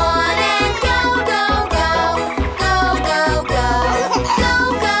 2, 1, and go, go, go. Go, go, go. Go,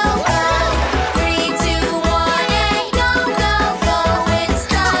 go, go. 3, 2, 1, and go, go, go. It's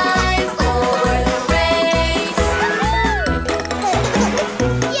time for the race.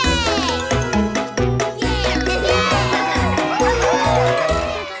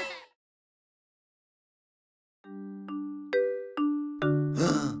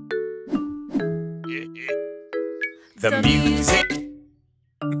 The music.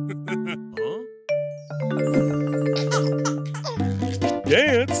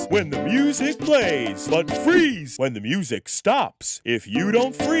 Dance when the music plays, but freeze when the music stops. If you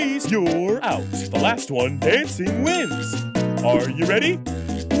don't freeze, you're out. The last one dancing wins. Are you ready?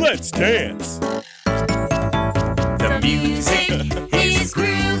 Let's dance. The music is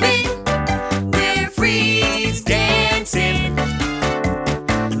grooving. We're freeze dancing.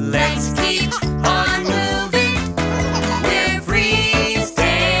 Let's keep on moving. We're freeze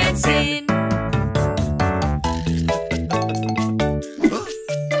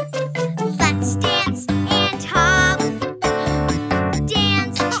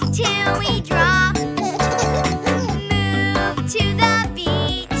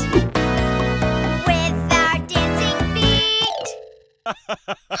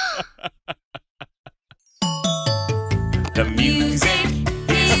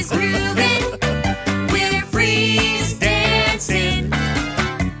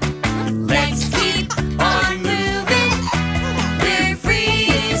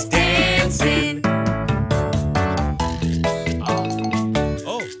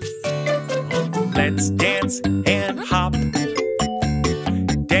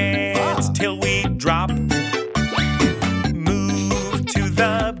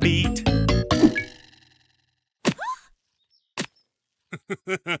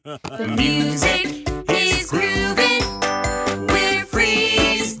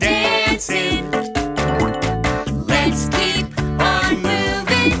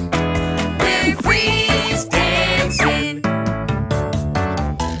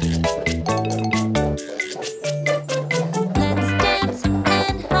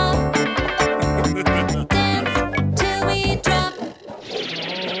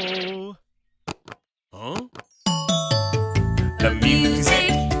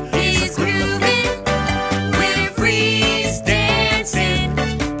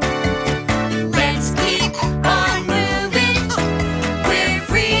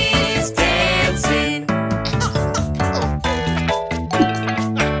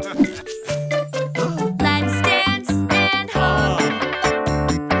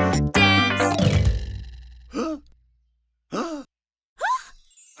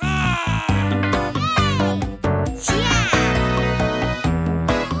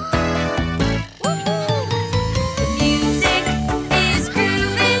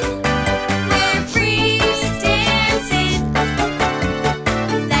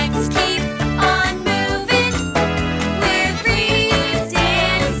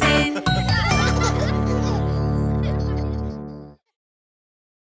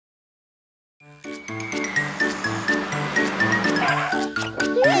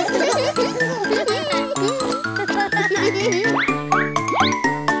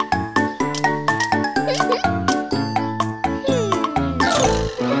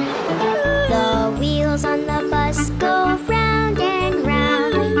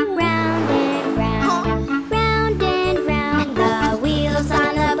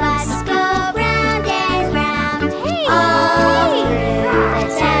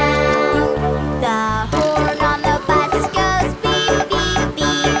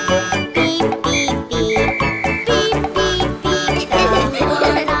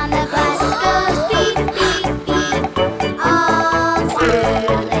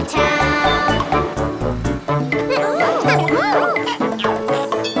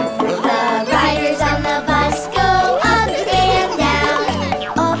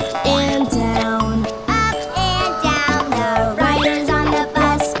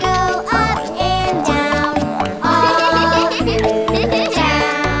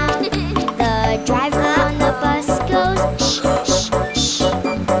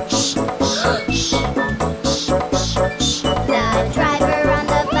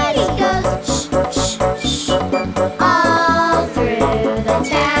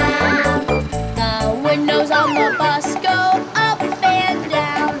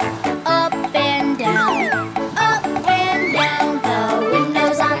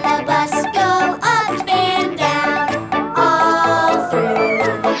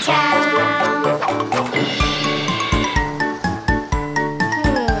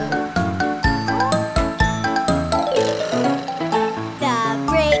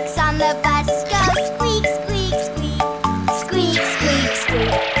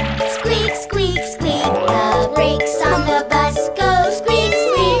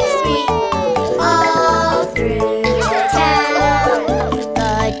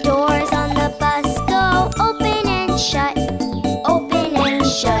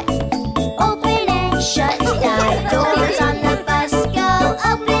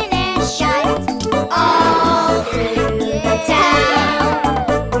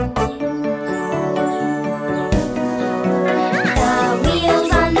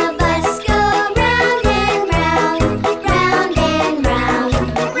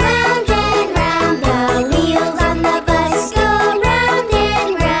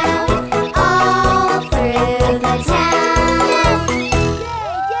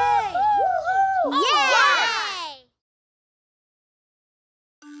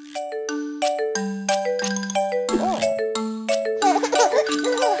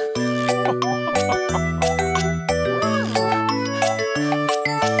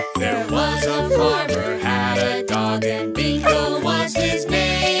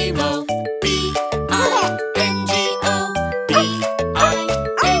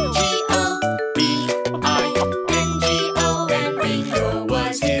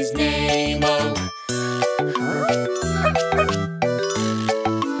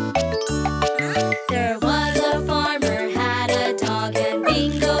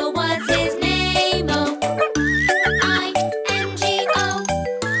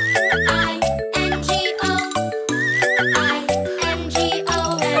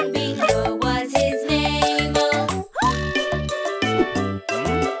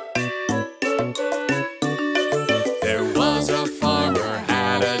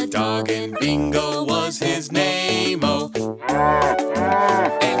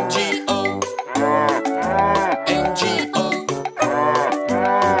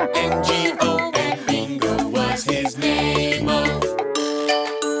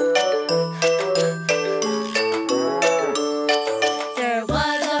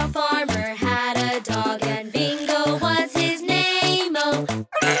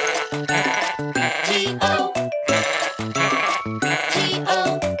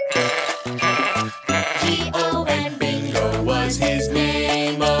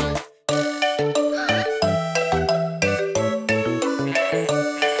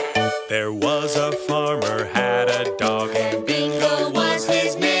There was a farmer had a dog, and Bingo was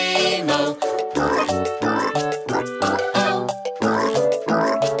his name. Oh,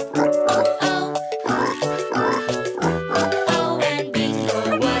 and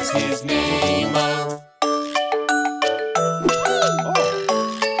Bingo was his name. Oh.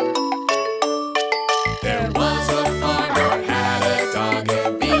 There was a farmer had a dog,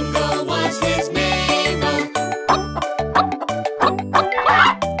 and Bingo was his name. Oh.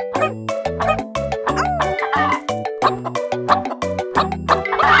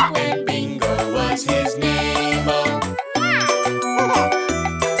 And Bingo was his name. Oh.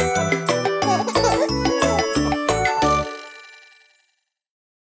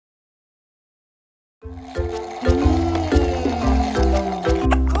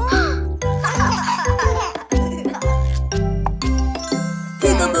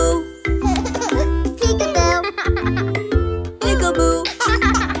 Peekaboo. Peekaboo. Peekaboo.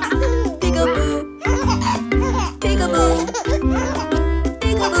 Peekaboo. Peekaboo.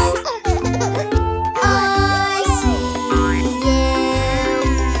 Peekaboo. I see you.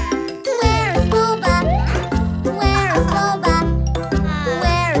 Where is Boba? Where is Boba?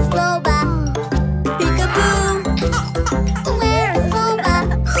 Where is Boba? Peekaboo. Where is Boba?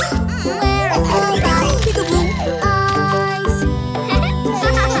 Where is Boba? Peekaboo. I see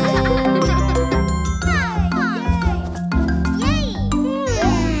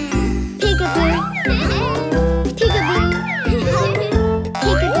Peekaboo. Peekaboo. Peekaboo.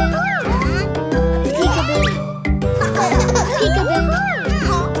 Peekaboo. Peekaboo.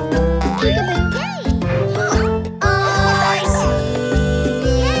 Peekaboo. I see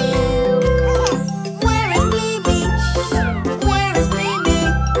you. Where is Mimi? Where is Mimi?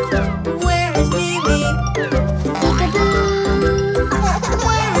 Where is Mimi? Peekaboo.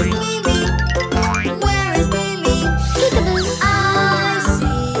 Where is Mimi? Where is Mimi? Peekaboo. I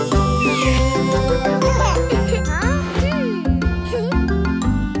see you.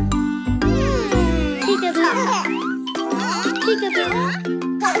 Peekaboo. Peekaboo.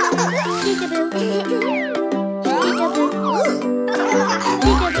 Peekaboo. Peekaboo.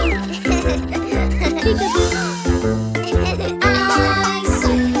 Peekaboo. I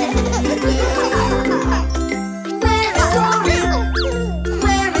see you. Where is Tori?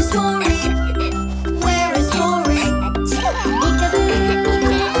 Where is Tori? Where is Tori?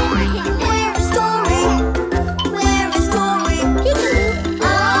 Peekaboo. Where is Tori? Where is Tori? Peekaboo.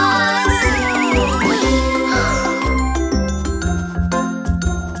 I see you.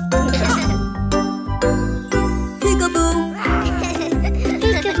 Peekaboo.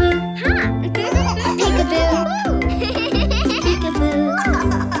 Peekaboo. Peekaboo. Peekaboo. Peekaboo.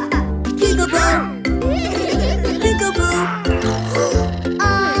 Peekaboo. I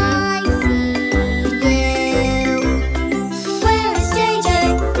see you. Where is JJ?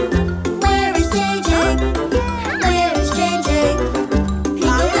 Where is JJ? Where is JJ?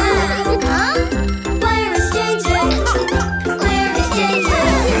 Peekaboo. Where is JJ? Where is JJ?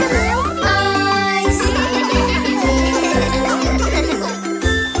 I see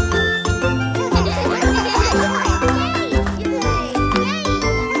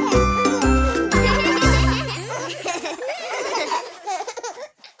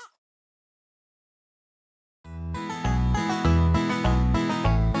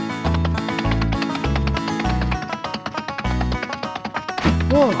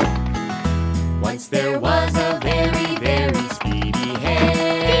Once there was a very, very speedy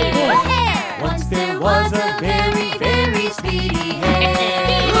hare. Once there was a very, very speedy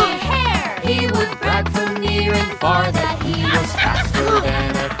hare. He would brag from near and far that he was faster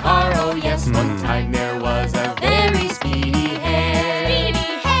than a car. Oh yes, one time there was a very speedy hare.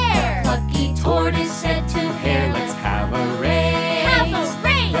 The plucky tortoise said to Hare, let's have a race.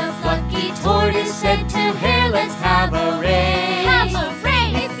 The plucky tortoise said to Hare, let's have a race.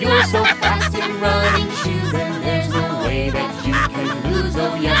 If you're so fast in running shoes, then there's no way that you can lose.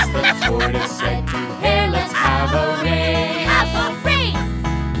 Oh yes, the tortoise said to Hare, let's have a race.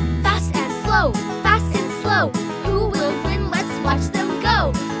 Fast and slow, fast and slow. Who will win? Let's watch them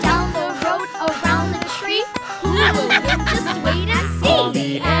go. Down the road, around the tree. Who will win? Just wait and see. All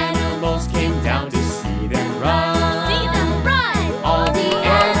the animals came down to see them run. See them run. All the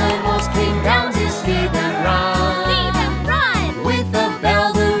animals came down to see them run. See them run. With a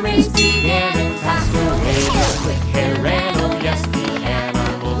bell the race began and passed away. The quick hare ran. Oh yes, the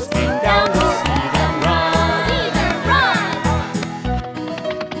animals came down to see them run. See them run.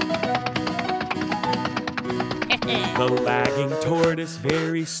 The lagging tortoise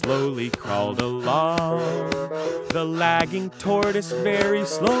very slowly crawled along. The lagging tortoise very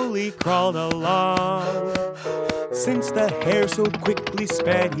slowly crawled along. Since the hare so quickly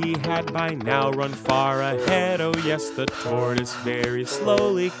sped, he had by now run far ahead. Oh yes, the tortoise very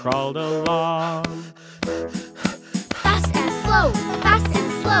slowly crawled along. Fast and slow, fast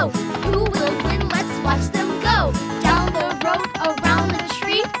and slow. Who will win? Let's watch them go. Down the road, around the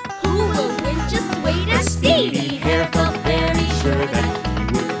tree. Who will win? Just wait and see. Speedy Hare felt very sure that he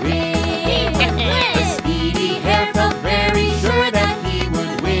would win. He would win. The Speedy Hare felt very sure that he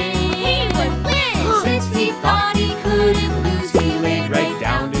would win. He would win. Since he thought he couldn't lose, he laid right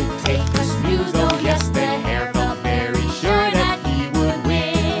down to take the snooze. Oh yes, the hare felt very sure that he would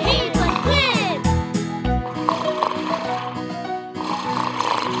win. He would win.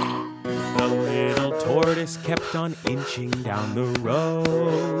 The little tortoise kept on inching down the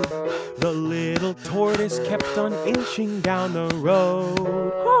road. The little tortoise kept on inching down the road.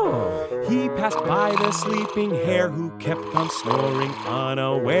 He passed by the sleeping hare who kept on snoring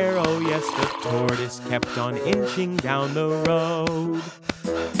unaware. Oh yes, the tortoise kept on inching down the road.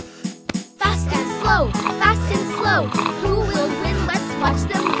 Fast and slow, fast and slow. Who will win? Let's watch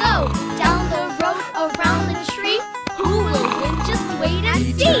them go. Down the road, around the tree. Who will win? Just wait and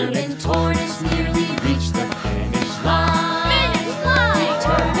The see. turning tortoise nearly reached the finish line. Finish line.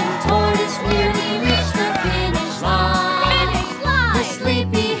 Turning tortoise nearly reached the finish line. Finish The line.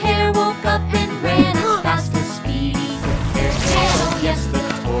 sleepy hare woke up and ran as fast as Speedy Hare's tail. Oh yes, the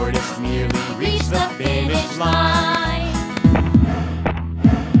tortoise nearly reached the finish line.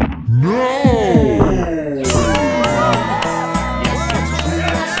 Yes, it's true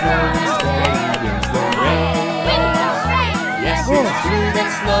that slow and steady wins the race. Wins the race. Yes, it's true that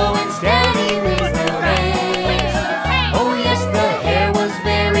slow and steady wins the race. Oh yes, the hare was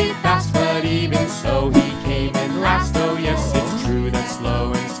very fast, but even so he came in last. Oh yes, it's true that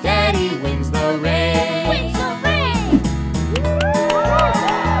slow and steady wins the race. Wins the race.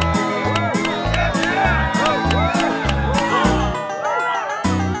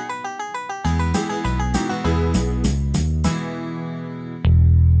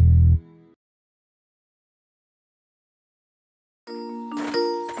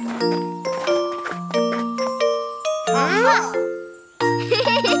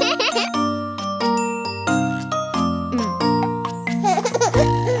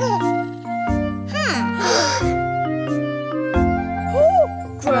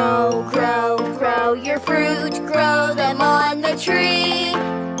 Grow, grow, grow your fruit, grow them on the tree.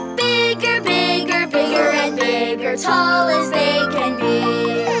 Bigger, bigger, bigger and bigger, tall as they can be.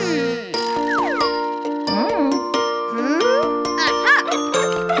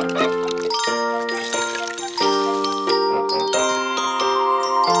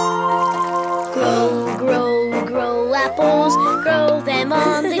 Grow, grow, grow apples, grow them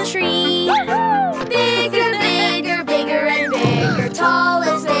on the tree. Bigger, bigger, bigger and bigger, tall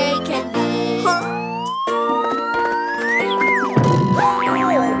as they can be.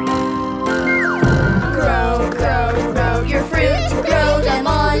 Grow, grow, grow your fruit, grow them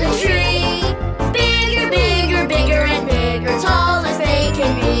on the tree. Bigger, bigger, bigger and bigger, tall as they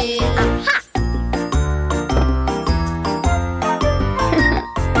can be.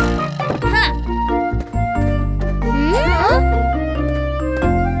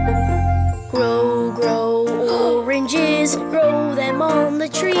 Grow, grow oranges, grow them on the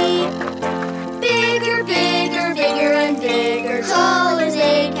tree. Bigger, bigger, bigger and bigger, tall as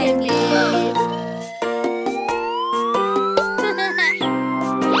they can be.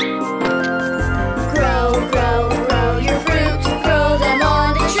 Grow, grow, grow your fruit, grow them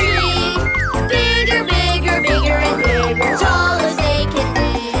on the tree. Bigger, bigger, bigger and bigger, tall as they can be.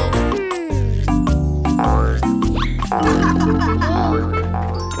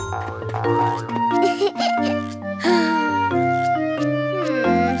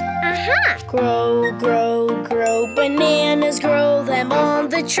 Grow, grow, grow bananas, grow them on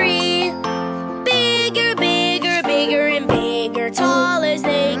the tree. Bigger, bigger, bigger and bigger, tall as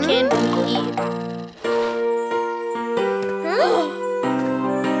they can be.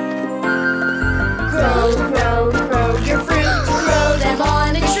 Grow, grow, grow your fruit, grow them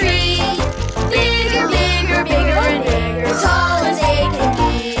on the tree. Bigger, bigger, bigger and bigger, tall as they can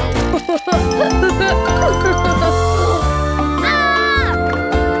be.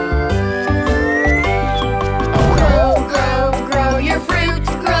 Grow, grow, grow your fruit,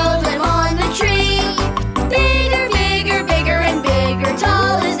 grow them on the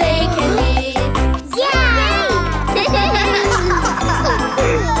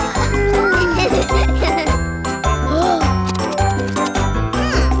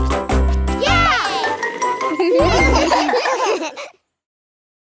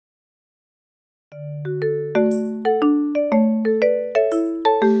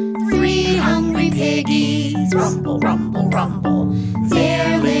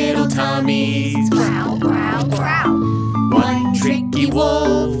tummies. Growl, growl, growl. One tricky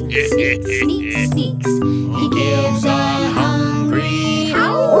wolf Sneaks, sneaks, sneaks. he gives a hungry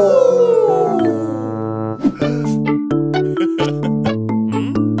Howl.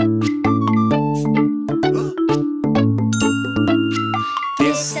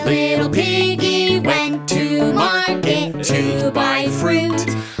 This little piggy went to market to buy fruit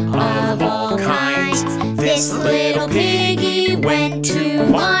of all kinds. This little piggy went to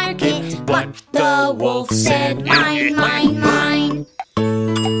market, but the wolf said, mine, mine, mine.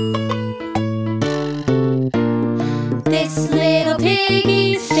 This little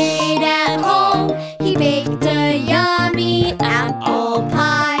piggy stayed at home. He baked a yummy apple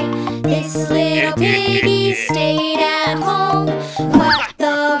pie. This little piggy stayed at home, but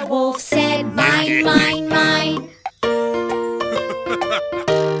the wolf said, mine, mine, mine.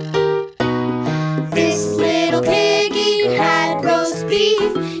 This little piggy had roast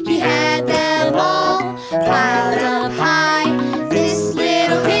beef. He had them all piled up high. This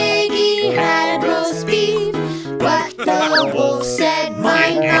little piggy had roast beef, but the wolf said,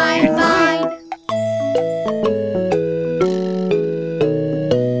 mine, mine, mine.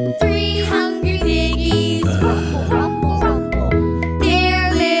 3 hungry piggies rumble, rumble, rumble.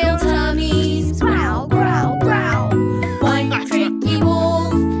 Their little tummies growl, growl, growl. One tricky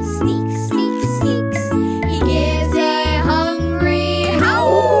wolf sneaks, sneaks, sneaks. He gives a hungry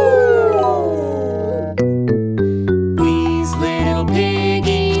howl. These little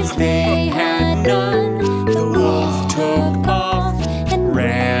piggies, they had none. The wolf took off and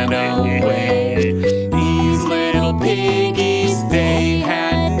ran away. These little piggies, they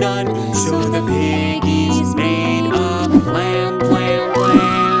had none. So the piggies made a plan, plan,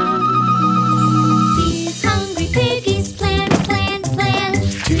 plan These hungry piggies planned, planned, planned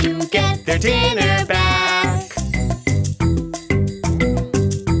to get their dinner back.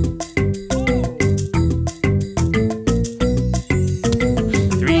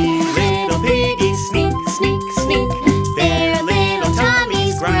 3 little piggies sneak, sneak, sneak. Their little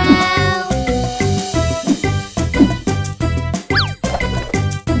tummies growl.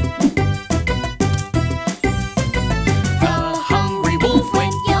 The hungry wolf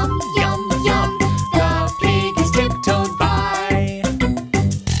went yum, yum, yum. The piggies tiptoed by.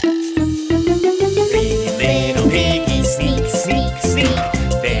 3 little piggies sneak, sneak,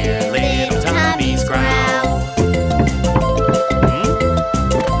 sneak. Their little tummies growl.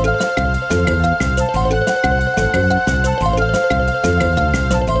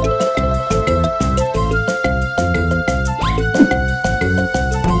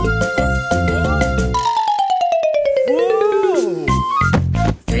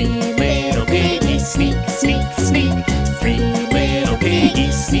 Three little piggies sneak, sneak, sneak. 3 little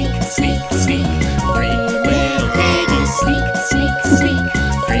piggies sneak, sneak, sneak. 3 little piggies sneak, sneak, sneak.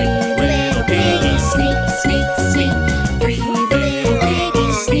 3 little piggies sneak, sneak, sneak. 3 little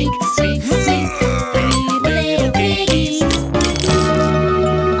piggies sneak, sneak, sneak. 3 little piggies.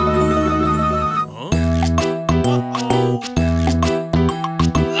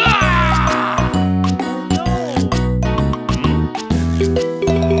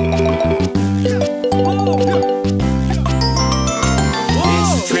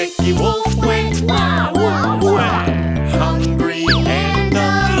 This tricky wolf went wah, wah, wah, hungry and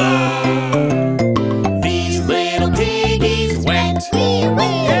alone. These little piggies went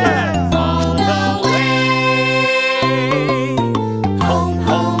all the way home,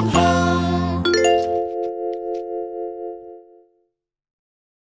 home, home.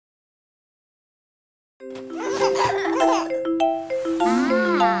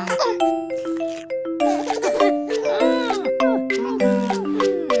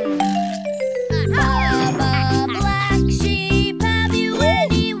 Baba, black sheep, have you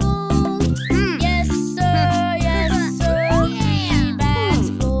any wool? Yes, sir, bags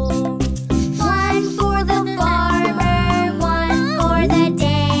full. One for the farmer, one for the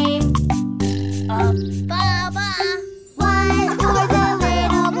dame. Baba, One for the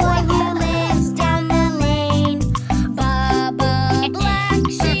little boy who lives down the lane. Baba,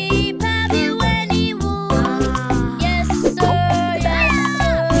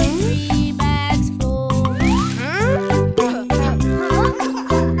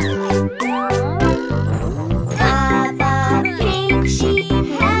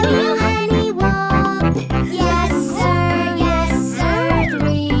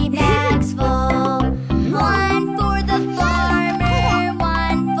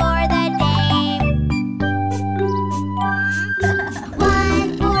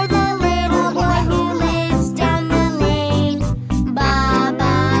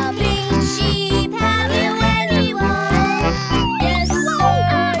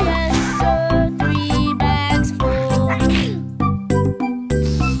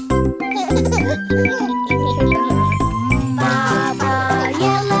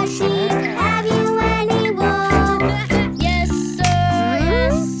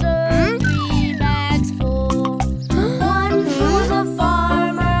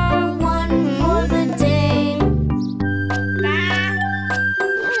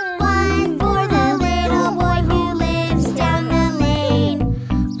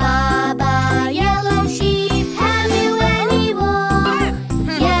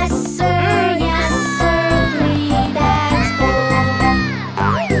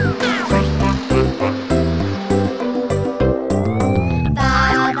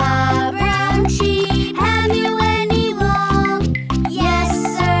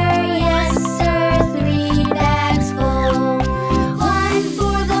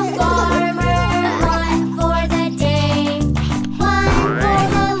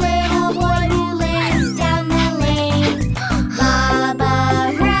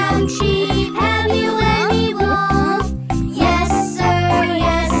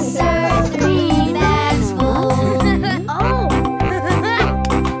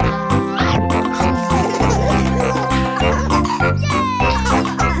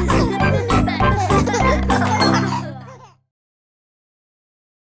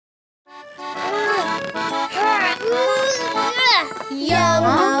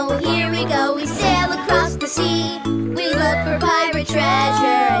 go, we sail across the sea. We look for pirate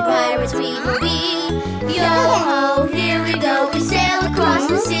treasure, and pirates we will be. Yo-ho, here we go, we sail across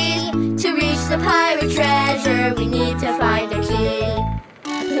the sea. To reach the pirate treasure, we need to find a key.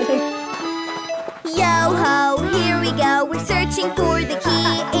 Yo-ho, here we go, we're searching for the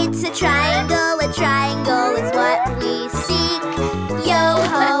key. It's a triangle is what we seek.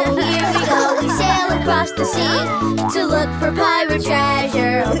 Yo-ho, here we go, we sail across the sea. To look for pirate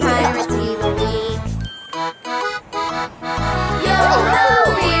treasure, oh pirates we will be. Yo-ho,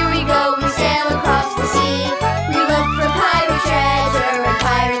 here we go, we sail across the sea. We look for pirate treasure, and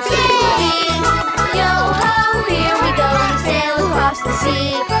pirates we will be. Yo-ho, here we go, we sail across the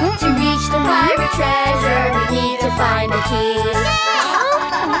sea. To reach the pirate treasure, we need to find a key.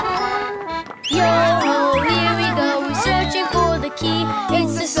 Yo-ho, here we go, we're searching for the key.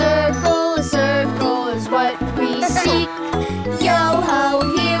 It's a circle is what we seek. Yo-ho,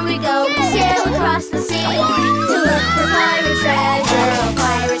 here we go, we sail across the sea. To look for pirate treasure, oh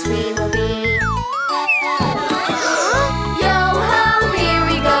pirates we will be. Yo-ho, here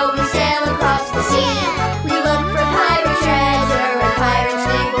we go, we sail across the sea. We look for pirate treasure, and pirates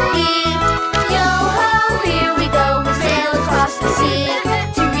we will be. Yo-ho, here we go, we sail across the sea.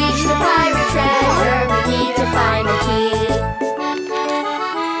 To reach the pirate treasure, we need to find a key.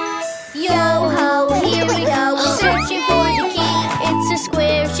 Yo-ho, here we go, we're searching for the key. It's a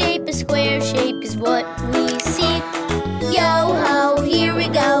square shape is what we seek. Yo-ho, here we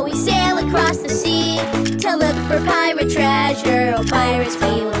go, we sail across the sea. To look for pirate treasure, oh pirates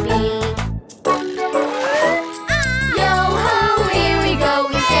we will be. Yo-ho, here we go,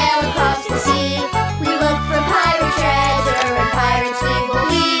 we sail across the sea. We look for pirate treasure, and pirates we will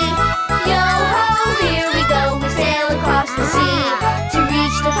be. Yo-ho, here we go, we sail across the sea. To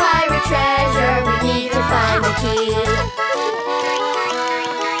reach the pirate treasure, we need to find a key.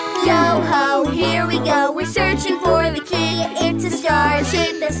 Yo-ho, here we go, we're searching for the key. It's a star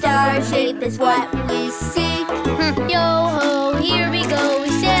shape is what we seek. Yo-ho, here we go, we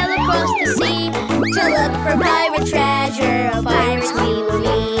sail across the sea. To look for pirate treasure, oh pirates we will be.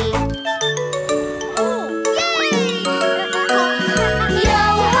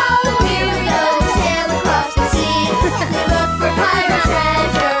 Yo-ho, here we go, we sail across the sea. We look for pirate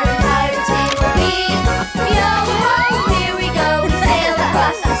treasure, and pirates we will be. Yo-ho, here we go, we sail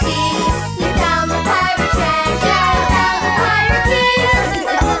across the sea. We found the pirate treasure, found the pirate key.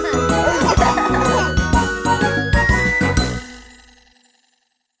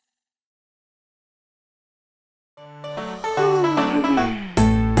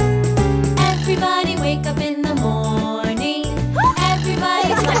 Everybody wake up in the morning.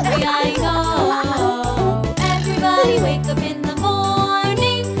 Everybody's hungry, I know. Everybody wake up in the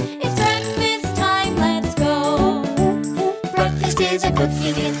morning. It's breakfast time, let's go. Breakfast is a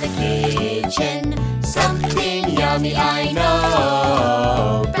cooking in the kitchen. Something yummy, I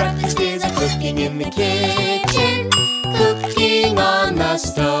know. Breakfast is a cooking in the kitchen. Cooking on the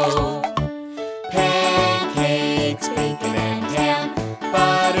stove. Pancakes, bacon and ham.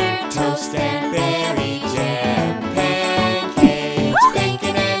 Butter, toast and berry jam. Pancakes,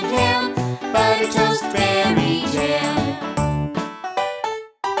 bacon and ham. Butter, toast, berry jam.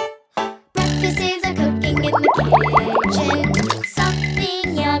 Breakfast is a cooking in the kitchen.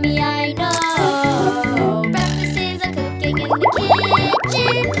 Something yummy, I know. Breakfast is a cooking in the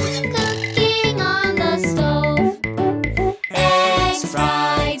kitchen. Cooking on the stove. Eggs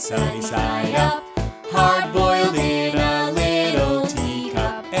fried, sunny side up. Hard boiled in a little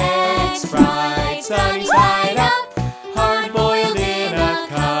teacup. Eggs fried, sunny side up. Hard boiled in a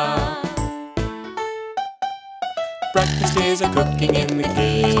cup. Breakfast is a cooking in the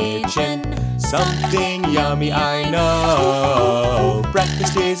kitchen. Something yummy, I know.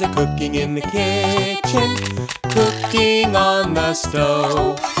 Breakfast is a cooking in the kitchen. Cooking on the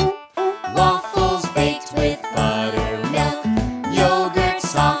stove. Waffles baked with buttermilk. Yogurt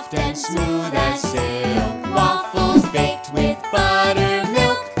soft and smooth as silk. Waffles baked with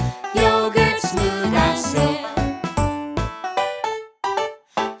buttermilk. Yogurt smooth as silk.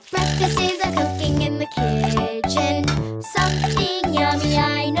 Breakfast is a cooking in the kitchen. Something yummy,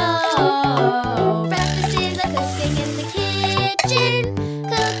 I know. Breakfast is a cooking in the kitchen.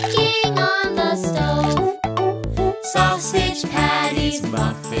 Cooking on the stove. Sausage patties,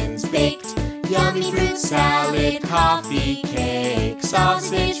 muffins baked. Yummy fruit salad, coffee cake.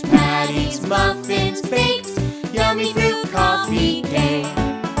 Sausage patties, muffins baked. Yummy fruit coffee cake.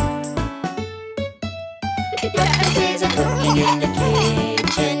 Breakfast is a cooking in the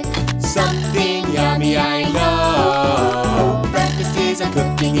kitchen. Something yummy, I know. Breakfast is a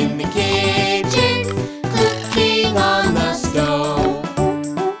cooking in the kitchen.